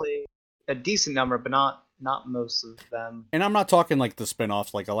 Okay. I've played a decent number, but not most of them. And I'm not talking like the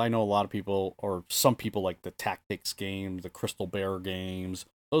spin-offs. Like, I know a lot of people, or some people, like the Tactics games, the Crystal Bear games.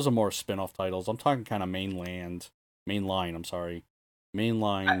 Those are more spin-off titles. I'm talking kind of mainline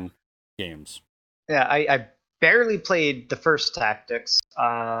games. Yeah, I barely played the first Tactics.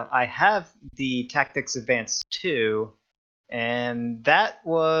 I have the Tactics Advance 2, and that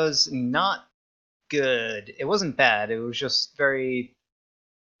was not good. It wasn't bad. It was just very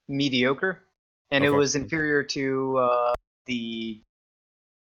mediocre, and it was inferior to the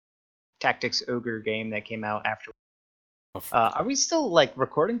Tactics Ogre game that came out after. Are we still like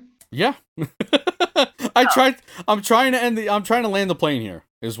recording? Yeah. I'm trying to land the plane here,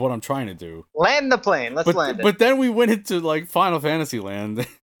 is what I'm trying to do. Land the plane. Let's land it. But then we went into like Final Fantasy land.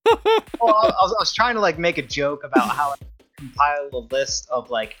 Well, I was trying to like make a joke about how I compile a list of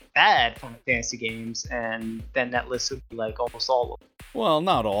like bad Final Fantasy games, and then that list would be like almost all of them. Well,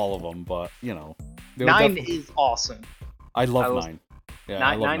 not all of them, but you know. 9 is awesome. I love 9.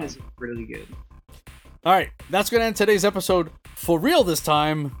 Yeah, 9 is really good. All right, that's going to end today's episode for real this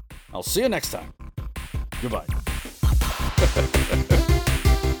time. I'll see you next time. Goodbye.